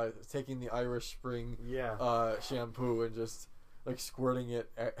taking the Irish Spring shampoo and just like squirting it,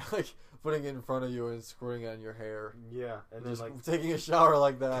 like putting it in front of you and squirting it on your hair. Yeah, and then just like taking a shower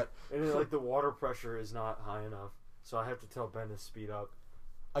like that. And then like the water pressure is not high enough, so I have to tell Ben to speed up.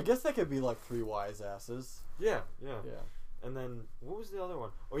 I guess that could be like three wise asses. Yeah. And then what was the other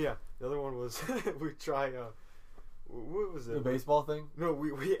one? Oh yeah, the other one was we try. What was it? The baseball thing? No,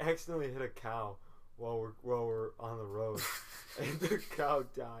 we accidentally hit a cow while we're on the road, and the cow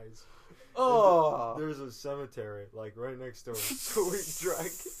dies. Oh, there's a cemetery like right next door. So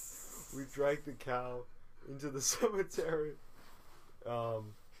we dragged the cow into the cemetery.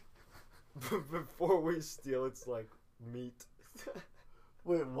 Before we steal its like meat.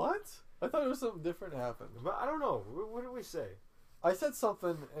 Wait, what? I thought it was something different happened. But I don't know. What did we say? I said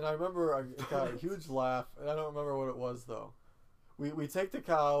something, and I remember I got a huge laugh, and I don't remember what it was though. We take the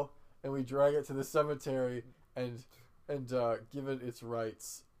cow and we drag it to the cemetery and give it its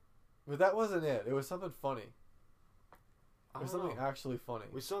rights. But that wasn't it. It was something funny. It was something actually funny.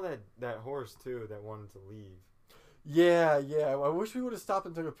 We saw that horse too that wanted to leave. Yeah. I wish we would have stopped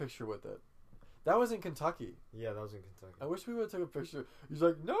and took a picture with it. That was in Kentucky. Yeah, that was in Kentucky. I wish we would have took a picture. He's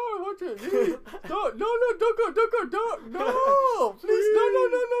like, no, I want to leave. Don't go. No, please,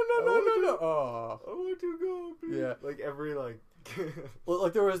 no. Oh, I want to go, please. Yeah. Like every like. Well,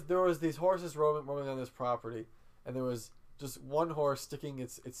 like there was these horses roaming on this property, and there was just one horse sticking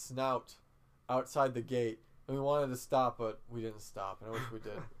its snout outside the gate, and we wanted to stop, but we didn't stop, and I wish we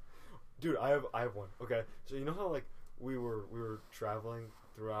did. Dude, I have one. Okay, so you know how like we were traveling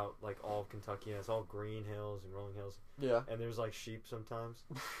throughout like all of Kentucky, and it's all green hills and rolling hills. Yeah. And there's like sheep sometimes.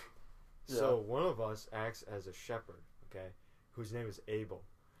 Yeah. So one of us acts as a shepherd, okay, whose name is Abel,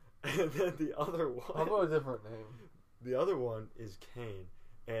 and then the other one. How about a different name? The other one is Cain,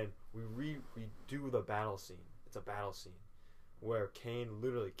 and we redo the battle scene. It's a battle scene where Cain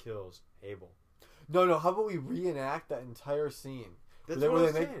literally kills Abel. No. How about we reenact that entire scene? That's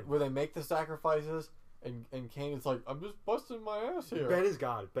where they make the sacrifices, and Cain is like, I'm just busting my ass here. Ben is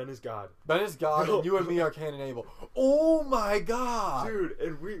God. Ben is God. Ben is God, and you and me are Cain and Abel. Oh my God, dude!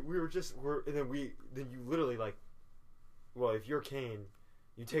 And we were and then you literally like, well, if you're Cain,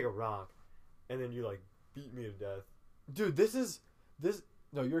 you take a rock, and then you like beat me to death. Dude,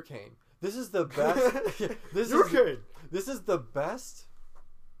 no, you're Cain. This is the best. You're Cain. This is the best.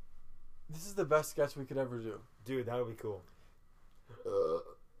 This is the best sketch we could ever do. Dude, that would be cool.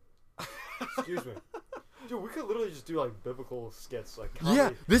 Excuse me. Dude, we could literally just do like biblical skits, like comedy.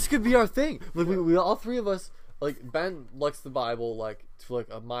 Yeah, this could be our thing. Like we all three of us, like Ben likes the Bible like to like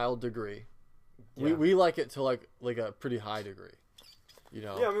a mild degree. Yeah. We like it to like a pretty high degree. You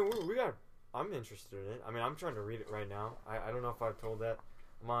know. Yeah, I mean we got. I'm interested in it. I mean, I'm trying to read it right now. I don't know if I've told that.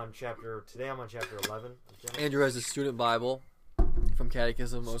 I'm on chapter 11. Andrew has a student Bible from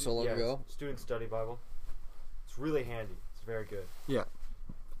Catechism so long ago. Student study Bible. It's really handy. It's very good. Yeah.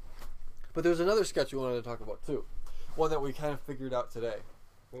 But there's another sketch we wanted to talk about too. One that we kind of figured out today.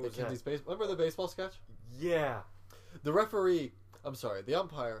 What was that? Remember the baseball sketch? Yeah. The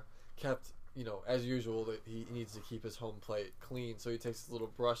umpire kept, as usual, that he needs to keep his home plate clean, so he takes his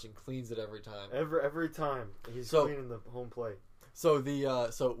little brush and cleans it every time. Every time he's cleaning the home plate. So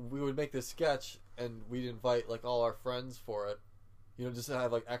so we would make this sketch, and we'd invite like all our friends for it, just to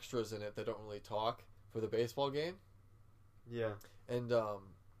have like extras in it that don't really talk for the baseball game. Yeah. And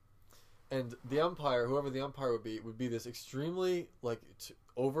the umpire, whoever the umpire would be this extremely like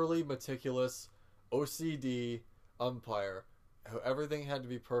overly meticulous OCD umpire, who everything had to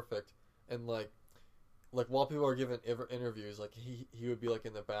be perfect, and like while people are giving interviews, like he would be like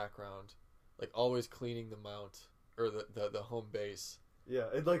in the background, like always cleaning the mount or the home base. Yeah,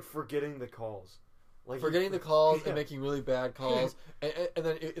 and like forgetting the calls. Like forgetting the calls and making really bad calls, and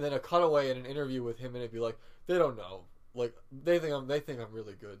then a cutaway in an interview with him, and it'd be like, they don't know. Like they think I'm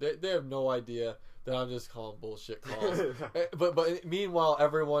really good. They have no idea that I'm just calling bullshit calls. but meanwhile,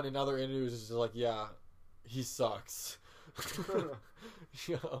 everyone in other interviews is just like, yeah, he sucks.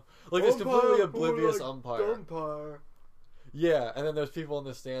 Like this completely oblivious umpire. Yeah, and then there's people in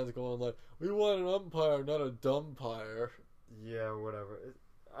the stands going like, we want an umpire, not a dumpire. Yeah, whatever.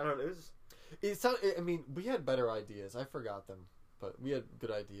 I don't know. I mean, we had better ideas. I forgot them, but we had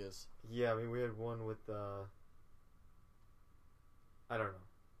good ideas. Yeah, I mean, we had one with I don't know.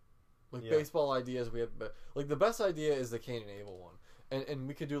 Like baseball ideas, we had like the best idea is the Cain and Abel one, and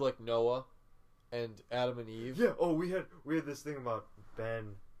we could do like Noah, and Adam and Eve. Yeah. Oh, we had this thing about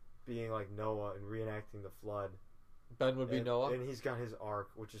Ben being like Noah and reenacting the flood. Ben would be Noah, and he's got his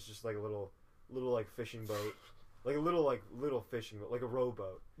ark, which is just like a little like fishing boat, like a little fishing boat, like a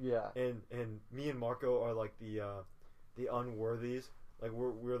rowboat. Yeah. And me and Marco are like the unworthies. Like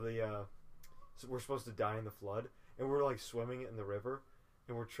we're so we're supposed to die in the flood. And we're like swimming in the river,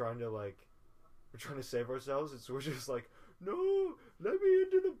 and we're trying to save ourselves, and so we're just like, no, let me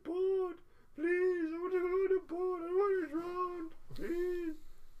into the boat, please. I want to go in the boat. I don't want to drown, please.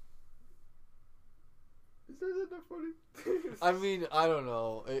 Is that funny? I mean, I don't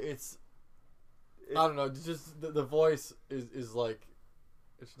know. I don't know. Just the voice is like,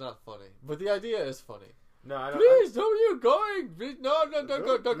 it's not funny, but the idea is funny. No, I don't. Please, where are you going? Please, no, don't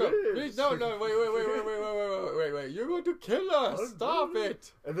go. Please, no. Wait. You're going to kill us. Stop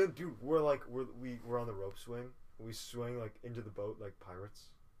it. And then, dude, we're on the rope swing. We swing like into the boat like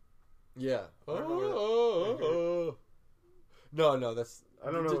pirates. Yeah. No, that's. I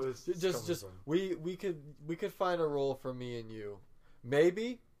don't know. Just we could find a role for me and you.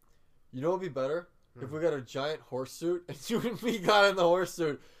 Maybe. You know what would be better? If we got a giant horse suit and you and me got in the horse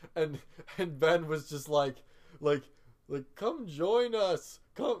suit and Ben was just like come join us,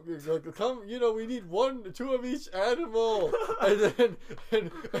 come we need 2 of each animal,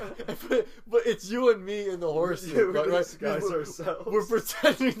 but it's you and me in the horse suit, right? Disguise ourselves. We're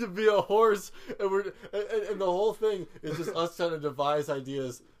pretending to be a horse, and the whole thing is just us trying to devise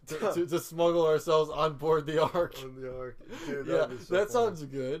ideas to smuggle ourselves on board the ark. On the ark, dude, yeah, that sounds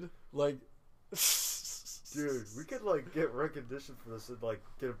good. Like. Dude, we could like get recognition for this and like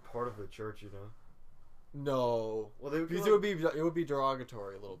get a part of the church, No, well, because it would be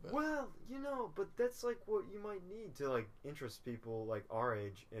derogatory a little bit. Well, but that's like what you might need to like interest people like our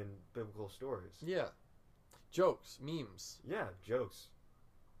age in biblical stories. Yeah, jokes, memes. Yeah, jokes.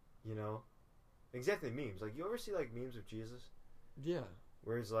 Exactly, memes. Like you ever see like memes of Jesus? Yeah,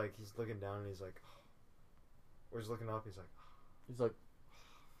 where he's looking down and he's like, or he's looking up, he's like.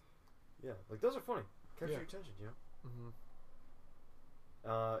 Yeah, like those are funny. Capture your attention, Mm-hmm.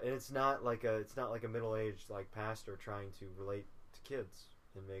 And it's not like a middle-aged like pastor trying to relate to kids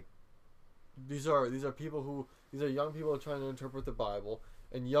and make. These are young people trying to interpret the Bible,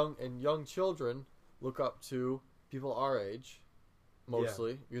 and young children look up to people our age,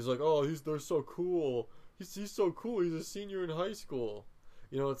 mostly. He's like, oh, they're so cool. He's so cool. He's a senior in high school.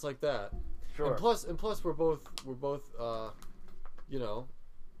 You know, it's like that. Sure. And plus, we're both, you know,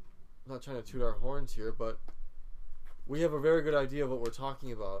 I'm not trying to toot our horns here, but we have a very good idea of what we're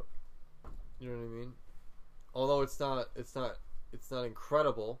talking about. You know what I mean? Although it's not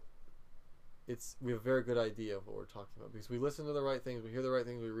incredible. We have a very good idea of what we're talking about because we listen to the right things, we hear the right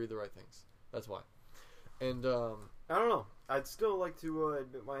things, we read the right things. That's why. And I don't know. I'd still like to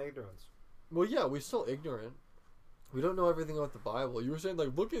admit my ignorance. Well, yeah, we're still ignorant. We don't know everything about the Bible. You were saying, like,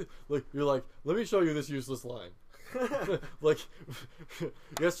 you're like, let me show you this useless line. Like,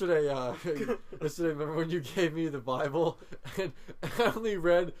 yesterday, remember when you gave me the Bible, and I only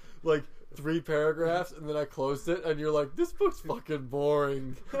read, like, 3 paragraphs, and then I closed it, and you're like, this book's fucking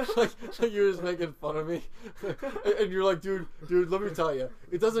boring. like you were just making fun of me. And you're like, dude, let me tell you,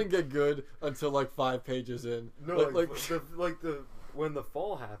 it doesn't get good until, like, 5 pages in. No, when the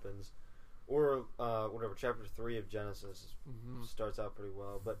fall happens, or whatever, chapter 3 of Genesis starts out pretty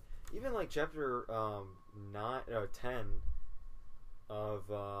well, but even like chapter 10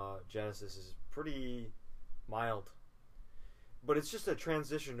 of Genesis is pretty mild, but it's just a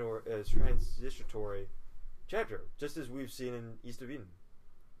transitory chapter, just as we've seen in East of Eden.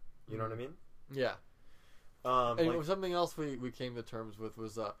 You know what I mean? Yeah. And something else we came to terms with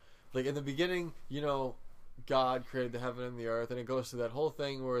was like in the beginning, you know, God created the heaven and the earth, and it goes through that whole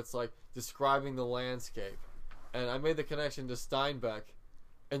thing where it's like describing the landscape. And I made the connection to Steinbeck,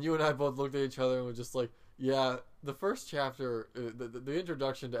 and you and I both looked at each other and were just like, yeah, the first chapter, the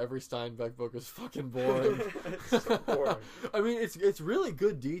introduction to every Steinbeck book is fucking boring. It's so boring. I mean, it's really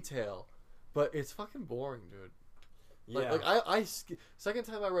good detail, but it's fucking boring, dude. Yeah. Like second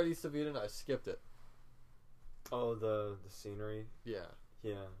time I read East of Eden, I skipped it. Oh, the scenery. Yeah.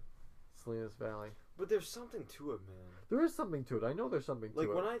 Salinas Valley. But there's something to it, man. There is something to it. I know there's something to it.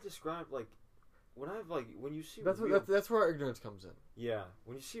 Like when I describe, when you see that's where our ignorance comes in. Yeah,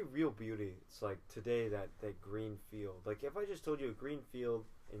 when you see real beauty, it's like today that green field. Like if I just told you a green field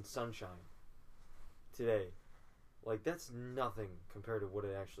in sunshine today, like that's nothing compared to what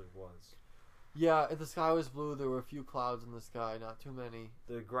it actually was. Yeah, if the sky was blue, there were a few clouds in the sky, not too many.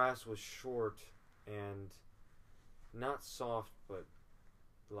 The grass was short and not soft, but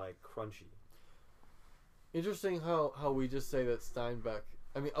like crunchy. Interesting how we just say that Steinbeck.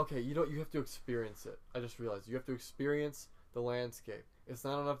 I mean, okay, you have to experience it. I just realized you have to experience the landscape. It's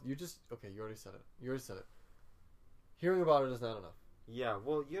not enough. You already said it. Hearing about it is not enough. Yeah,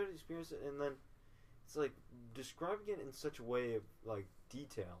 well, you have to experience it, and then it's like describing it in such a way of like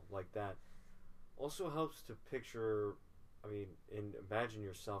detail like that also helps to picture. I mean, and imagine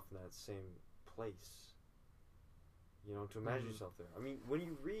yourself in that same place. You know, to imagine yourself there. I mean, when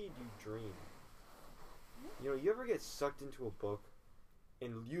you read, you dream. You know, you ever get sucked into a book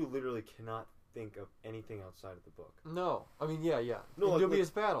and you literally cannot think of anything outside of the book? No. I mean, yeah. No, Dubious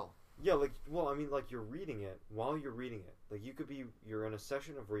Battle. Yeah, like you're reading it while you're reading it. Like you're in a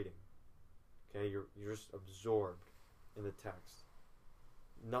session of reading. Okay, you're just absorbed in the text.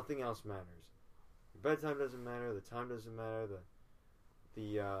 Nothing else matters. Your bedtime doesn't matter, the time doesn't matter,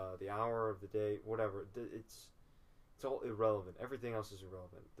 the hour of the day, whatever. It's all irrelevant. Everything else is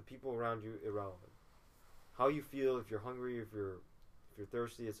irrelevant. The people around you, irrelevant. How you feel, if you're hungry, if you're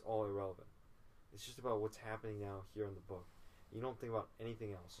thirsty, it's all irrelevant. It's just about what's happening now here in the book. You don't think about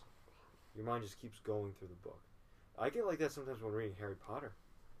anything else. Your mind just keeps going through the book. I get like that sometimes when reading Harry Potter,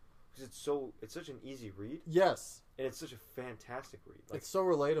 because it's such an easy read. Yes, and it's such a fantastic read. Like, it's so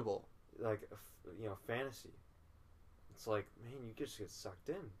relatable. Like fantasy. It's like, man, you just get sucked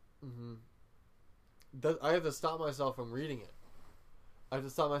in. Mm-hmm. I have to stop myself from reading it. I have to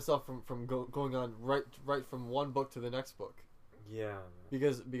stop myself from going on right from one book to the next book. Yeah.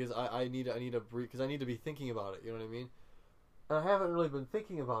 Because I need to breathe, because I need to be thinking about it. You know what I mean? And I haven't really been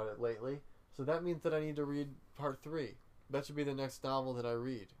thinking about it lately, so that means that I need to read part 3. That should be the next novel that I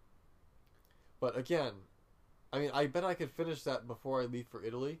read. But again, I mean, I bet I could finish that before I leave for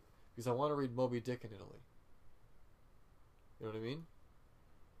Italy, because I want to read Moby Dick in Italy. You know what I mean?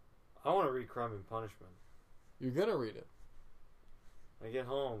 I want to read Crime and Punishment. You're gonna read it. When I get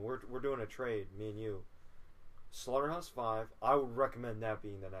home, we're doing a trade, me and you. Slaughterhouse 5, I would recommend that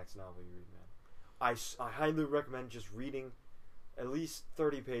being the next novel you read, man. I highly recommend just reading at least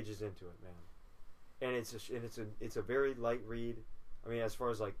 30 pages into it, man. And it's a very light read. I mean, as far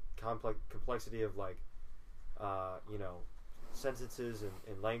as like complexity of like, sentences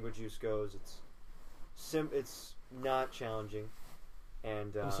and language use goes, it's not challenging.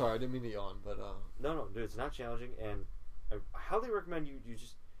 And I'm sorry, I didn't mean to yawn, but no, dude, it's not challenging, and I highly recommend you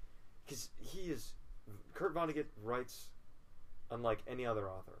just because he is Kurt Vonnegut writes unlike any other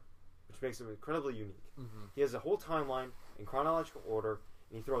author, which makes him incredibly unique. Mm-hmm. He has a whole timeline in chronological order,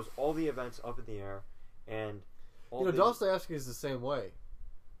 and he throws all the events up in the air. And Dostoevsky is the same way.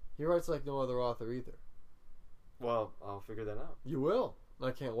 He writes like no other author either. Well, I'll figure that out. You will.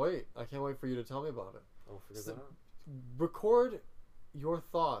 I can't wait. I can't wait for you to tell me about it. I'll figure that out. Record your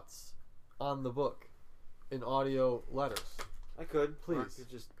thoughts on the book in audio letters. I could. Please. I could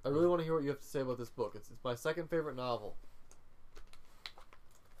just... I really want to hear what you have to say about this book. It's my second favorite novel.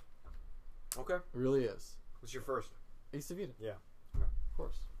 Okay. It really is. What's your first? East of Eden. Yeah. Okay. Of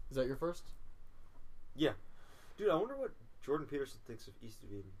course. Is that your first? Yeah. Dude, I wonder what Jordan Peterson thinks of East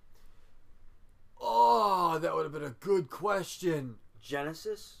of Eden. Oh, that would have been a good question.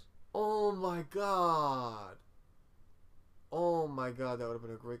 Genesis? Oh my god. Oh my god, that would have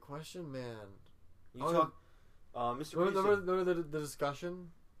been a great question, man. You talk... Mr. Peterson... Remember the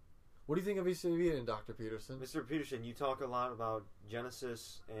discussion? What do you think of East of Eden, Dr. Peterson? Mr. Peterson, you talk a lot about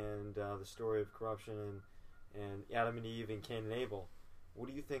Genesis and the story of corruption and Adam and Eve and Cain and Abel. What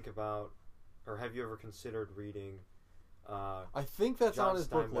do you think about, or have you ever considered reading I think that's John on his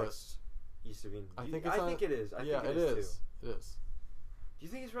book Steinbeck's list. East of Eden? I think it is. I think it is. It is. Do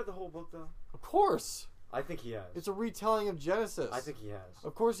you think he's read the whole book, though? Of course. I think he has. It's a retelling of Genesis. I think he has.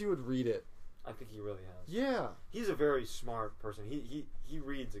 Of course you would read it. I think he really has. Yeah. He's a very smart person. He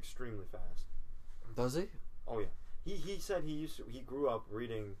reads extremely fast. Does he? Oh yeah. He said he grew up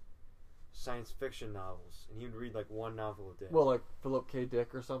reading science fiction novels, and he would read like one novel a day. Well, like Philip K.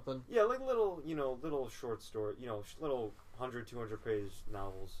 Dick or something? Yeah, like little short story, little 100, 200 page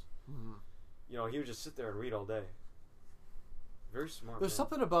novels. Mm-hmm. He would just sit there and read all day. Very smart. There's man.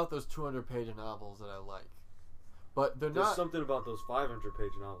 something about those 200-page novels that I like. But There's something about those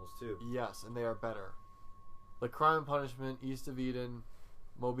 500-page novels, too. Yes, and they are better. Like Crime and Punishment, East of Eden,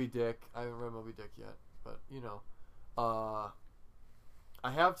 Moby Dick. I haven't read Moby Dick yet, but,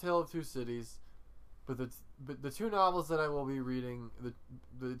 I have Tale of Two Cities, but the two novels that I will be reading,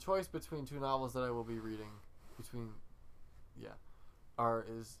 the choice between two novels that I will be reading, is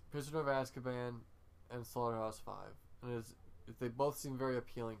Prisoner of Azkaban and Slaughterhouse 5. And they both seem very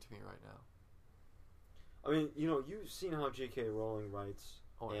appealing to me right now. I mean, you've seen how J.K. Rowling writes,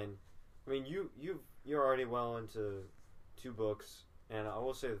 and I mean, you're already well into 2 books, and I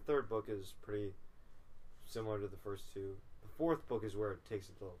will say the 3rd book is pretty similar to the first 2. The 4th book is where it takes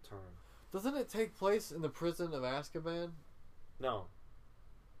a little turn. Doesn't it take place in the prison of Azkaban? No,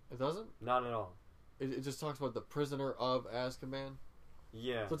 it doesn't. Not at all. It just talks about the prisoner of Azkaban.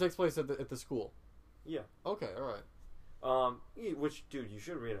 Yeah. So it takes place at the school. Yeah. Okay. All right. Which, dude, you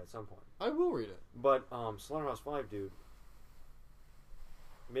should read it at some point. I will read it. But Slaughterhouse 5, dude,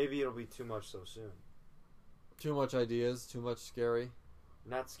 maybe it'll be too much so soon. Too much ideas, too much scary.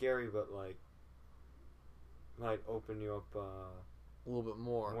 Not scary, but like might open you up a little bit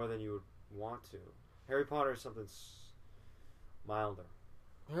more than you would want to. Harry Potter is something milder.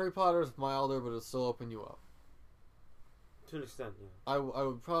 Harry Potter is milder, but it'll still open you up. To an extent, yeah. I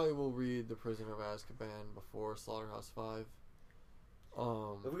would probably will read The Prisoner of Azkaban before Slaughterhouse 5.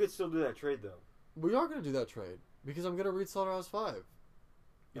 If we could still do that trade, though. We are going to do that trade, because I'm going to read Slaughterhouse 5.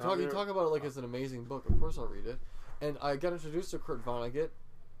 You talk about it like it's an amazing book. Of course I'll read it. And I got introduced to Kurt Vonnegut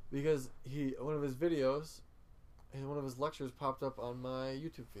because one of his videos, one of his lectures popped up on my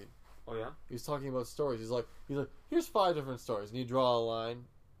YouTube feed. Oh, yeah? He was talking about stories. He's like, here's 5 different stories, and you draw a line.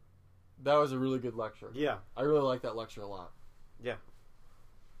 That was a really good lecture. Yeah. I really liked that lecture a lot. Yeah.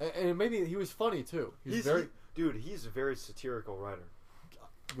 And maybe he was funny, too. He's a very satirical writer.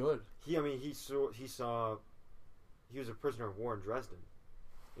 Good. He was a prisoner of war in Dresden,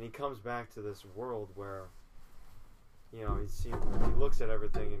 and he comes back to this world where, he looks at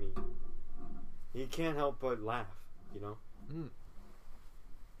everything and he can't help but laugh, Mm.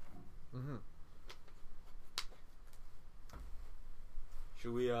 Mm-hmm.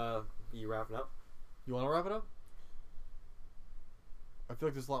 Should we be wrapping up? You want to wrap it up? I feel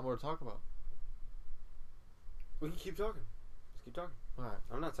like there's a lot more to talk about. We can keep talking. Let's keep talking. All right.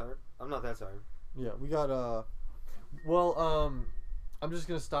 I'm not tired. I'm not that tired. Yeah, we got I'm just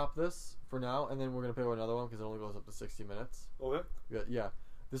gonna stop this for now, and then we're gonna pick up another one because it only goes up to 60 minutes. Okay. Yeah.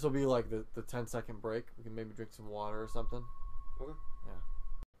 This will be like the 10-second break. We can maybe drink some water or something. Okay.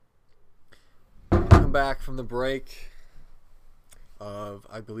 Yeah. Come back from the break of,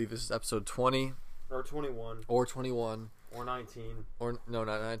 I believe this is episode 20. Or 21. Or 21. Or 19. Or, no,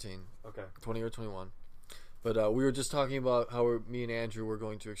 not 19. Okay. 20 or 21. But we were just talking about how me and Andrew were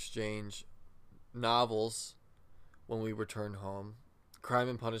going to exchange novels when we return home. Crime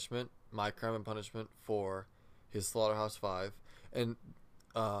and Punishment, my Crime and Punishment, for his Slaughterhouse 5. And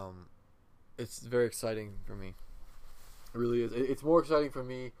it's very exciting for me. It really is. It's more exciting for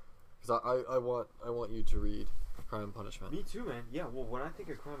me because I want you to read Crime and Punishment. Me too, man. Yeah. Well, when I think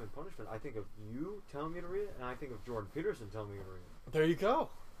of Crime and Punishment, I think of you telling me to read it, and I think of Jordan Peterson telling me to read it. There you go.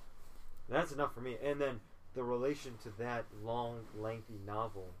 That's enough for me. And then the relation to that long, lengthy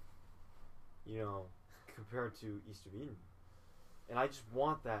novel, compared to East of Eden. And I just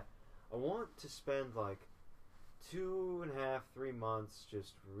want that. I want to spend like 2.5, 3 months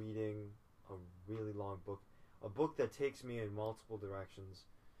just reading a really long book. A book that takes me in multiple directions.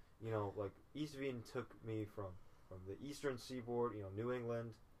 Like East of Eden took me from the eastern seaboard, New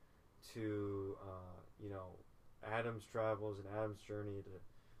England, to, Adam's travels and Adam's journey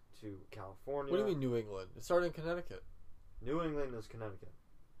to California. What do you mean New England? It started in Connecticut. New England is Connecticut.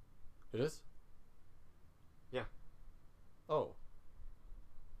 It is? Yeah. Oh.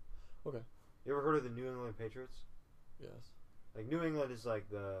 Okay. You ever heard of the New England Patriots? Yes. Like, New England is like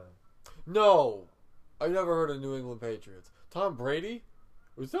the... No! I never heard of New England Patriots. Tom Brady?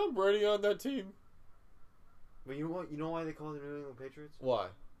 Was Tom Brady on that team? But you know what? You know why they call it the New England Patriots? Why?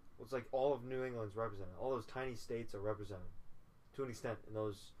 Well, it's like all of New England's represented. All those tiny states are represented to an extent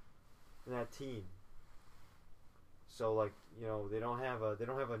in that team. So like, they don't have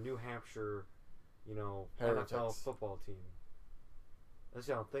a New Hampshire, NFL football team. At least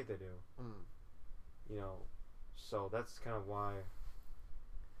I don't think they do. So that's kind of why.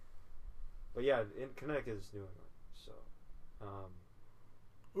 But yeah, in Connecticut is New England. So,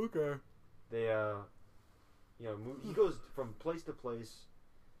 okay. They he goes from place to place,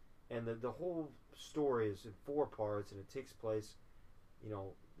 and the whole story is in 4 parts, and it takes place,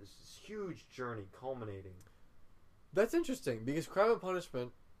 this huge journey culminating. That's interesting because Crime and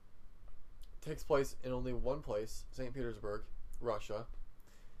Punishment takes place in only one place, St. Petersburg, Russia.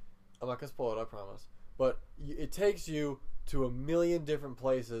 I'm not gonna spoil it, I promise. But it takes you to a million different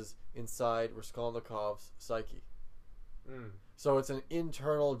places inside Raskolnikov's psyche. So it's an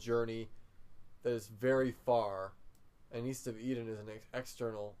internal journey that is very far, and East of Eden is an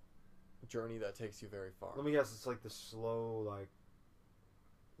external journey that takes you very far. Let me guess, it's like the slow,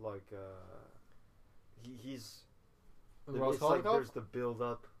 he's... It's like there's the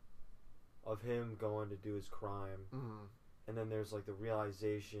build-up of him going to do his crime, and then there's like the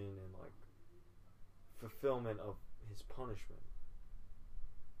realization and like fulfillment of his punishment.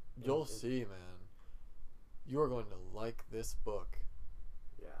 You'll see, man. You are going to like this book.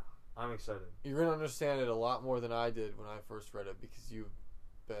 Yeah, I'm excited. You're going to understand it a lot more than I did when I first read it because you've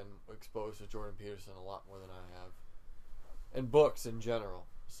been exposed to Jordan Peterson a lot more than I have, and books in general.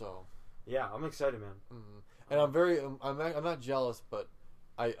 So yeah, I'm excited, man. And I'm not jealous, but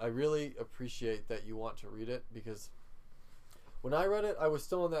I really appreciate that you want to read it because when I read it, I was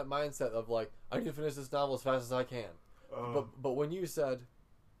still in that mindset of like, I need to finish this novel as fast as I can. But when you said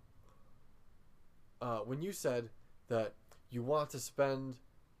that you want to spend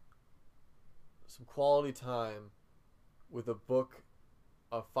some quality time with a book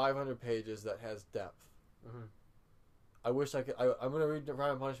of 500 pages that has depth, I wish I could. I'm going to read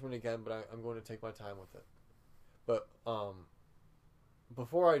Crime and Punishment again, but I'm going to take my time with it. But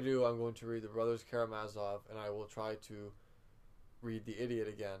before I do, I'm going to read The Brothers Karamazov, and I will try to read The Idiot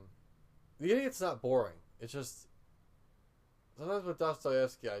again. The Idiot's not boring. It's just sometimes with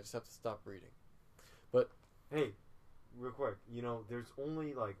Dostoevsky, I just have to stop reading. But hey, real quick, there's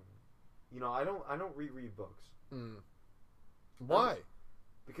only like, I don't reread books. Why?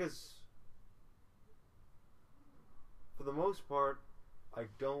 Because for the most part, I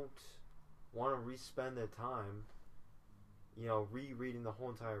don't want to re-spend the time, rereading the whole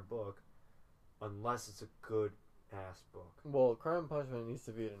entire book, unless it's a good ass book. Well, Crime and Punishment and East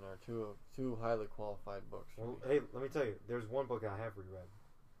of Eden are two highly qualified books. Well, hey, let me tell you, there's one book I have reread.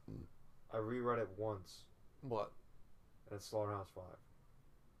 I reread it once. What? At Slaughterhouse 5.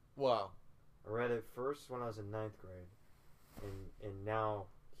 Wow. I read it first when I was in 9th grade, and now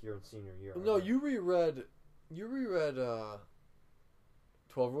here in senior year. No, you reread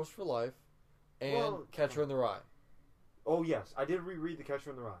 12 Rules for Life and Catcher in the Rye. Oh yes, I did reread The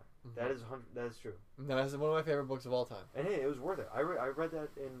Catcher in the Rye. That is true. That is one of my favorite books of all time. And hey, it was worth it. I read that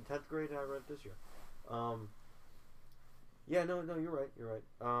in 10th grade, and I read it this year. Yeah, no, you're right.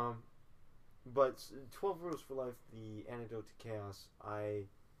 But 12 Rules for Life, The Antidote to Chaos, I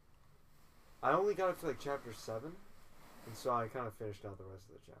only got up to like chapter 7, and so I kind of finished out the rest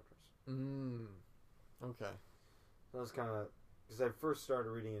of the chapters. Okay. That was kind of because I first started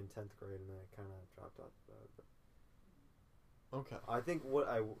reading in 10th grade, and then I kind of dropped out. Okay. I think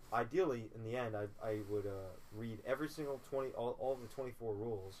ideally in the end I would read every single all of the 24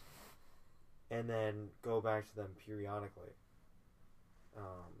 rules, and then go back to them periodically.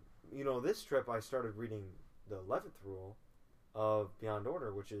 this trip I started reading the 11th rule of Beyond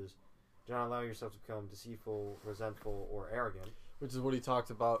Order, which is do not allow yourself to become deceitful, resentful, or arrogant. Which is what he talked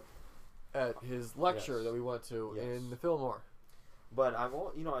about at his lecture that we went to in the Fillmore. But I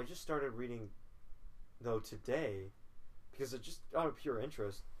just started reading, though, today, because it just out of pure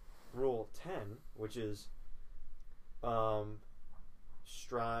interest, Rule 10, which is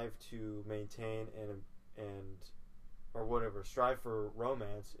strive to maintain strive for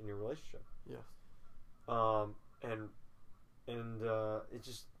romance in your relationship. Yes. It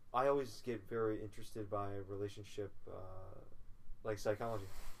just, I always get very interested by relationship, like psychology.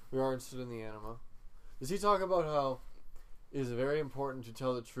 We are interested in the anima. Does he talk about how it is very important to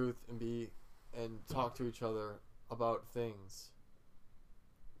tell the truth and talk to each other about things?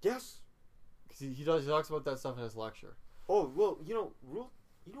 Yes. Because he talks about that stuff in his lecture. Oh, well,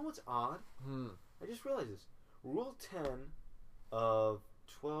 what's odd? I just realized this. Rule 10 of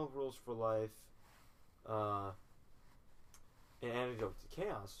 12 Rules for Life, An Antidote to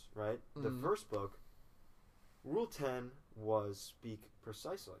Chaos, right? Mm-hmm. The first book, Rule 10 was speak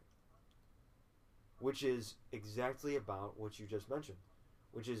precisely, which is exactly about what you just mentioned,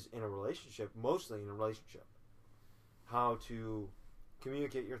 which is in a relationship, mostly in a relationship, how to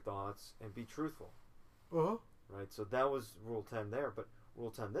communicate your thoughts and be truthful. Uh-huh. Right? So that was Rule 10 there, but Rule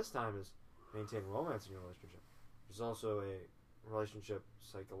 10 this time is maintain romance in your relationship. There's also a relationship,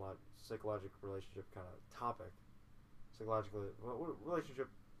 psychological relationship kind of topic. Relationship,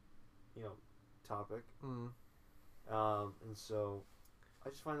 topic. Mm-hmm. And so I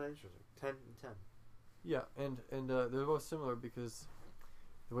just find that interesting. 10 and 10. Yeah, and they're both similar because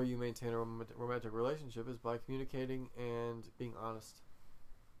the way you maintain a romantic relationship is by communicating and being honest.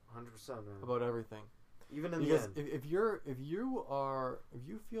 100%, man. About everything. Even in because the end. If you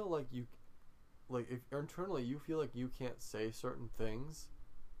feel like if internally you feel like you can't say certain things,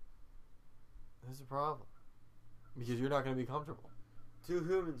 there's a problem. Because you're not going to be comfortable. Two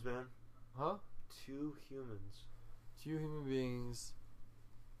humans, man. Huh? Two humans. Two human beings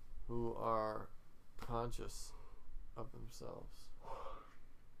who are conscious of themselves.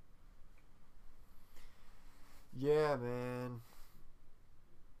 Yeah, man.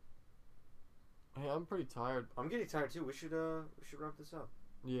 Hey, I'm pretty tired. I'm getting tired too. We should wrap this up.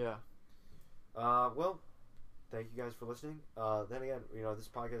 Yeah. Well, thank you guys for listening. Then again, this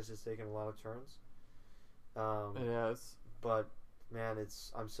podcast has taken a lot of turns. It has. But man,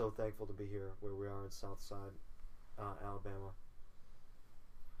 I'm so thankful to be here where we are in Southside, Alabama,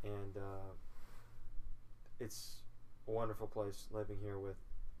 and it's a wonderful place living here with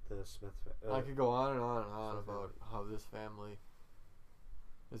the Smith. I could go on and on and on Smith about family. how this family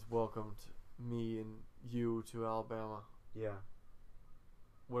has welcomed me and you to Alabama. Yeah.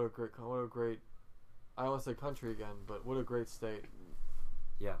 What a great. I don't want to say country again, but what a great state.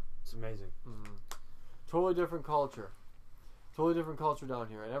 Yeah, it's amazing. Mm-hmm. Totally different culture. Totally different culture down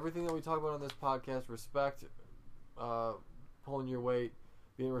here. And everything that we talk about on this podcast, respect, pulling your weight,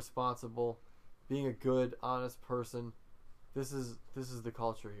 being responsible, being a good, honest person, this is the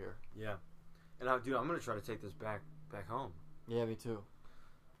culture here. Yeah. And I'm going to try to take this back home. Yeah, me too.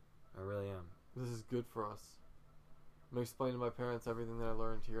 I really am. This is good for us. I'm going to explain to my parents everything that I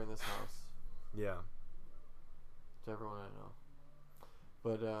learned here in this house. Yeah. To everyone I know.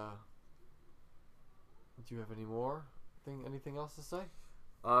 But, do you have anything else to say?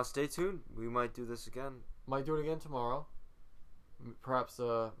 Stay tuned. We might do this again. Might do it again tomorrow. Perhaps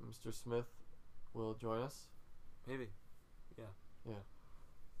Mr. Smith will join us. Maybe. Yeah. Yeah.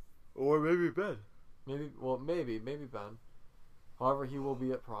 Or maybe Ben. Maybe Ben. However, he will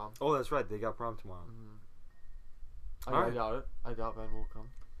be at prom. Oh, that's right. They got prom tomorrow. Mm-hmm. I doubt it. I doubt Ben will come.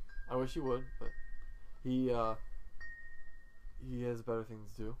 I wish he would, but he has better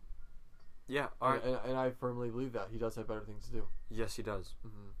things to do. Yeah, all right. And I firmly believe that. He does have better things to do. Yes, he does.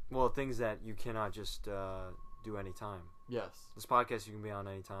 Mm-hmm. Well, things that you cannot just do anytime. Yes. This podcast you can be on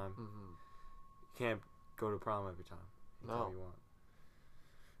anytime. Mm-hmm. You can't go to prom every time. No. You want.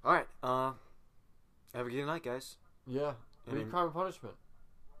 All right. Have a good night, guys. Yeah. Read Crime and Punishment.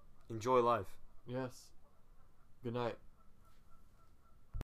 Enjoy life. Yes. Good night.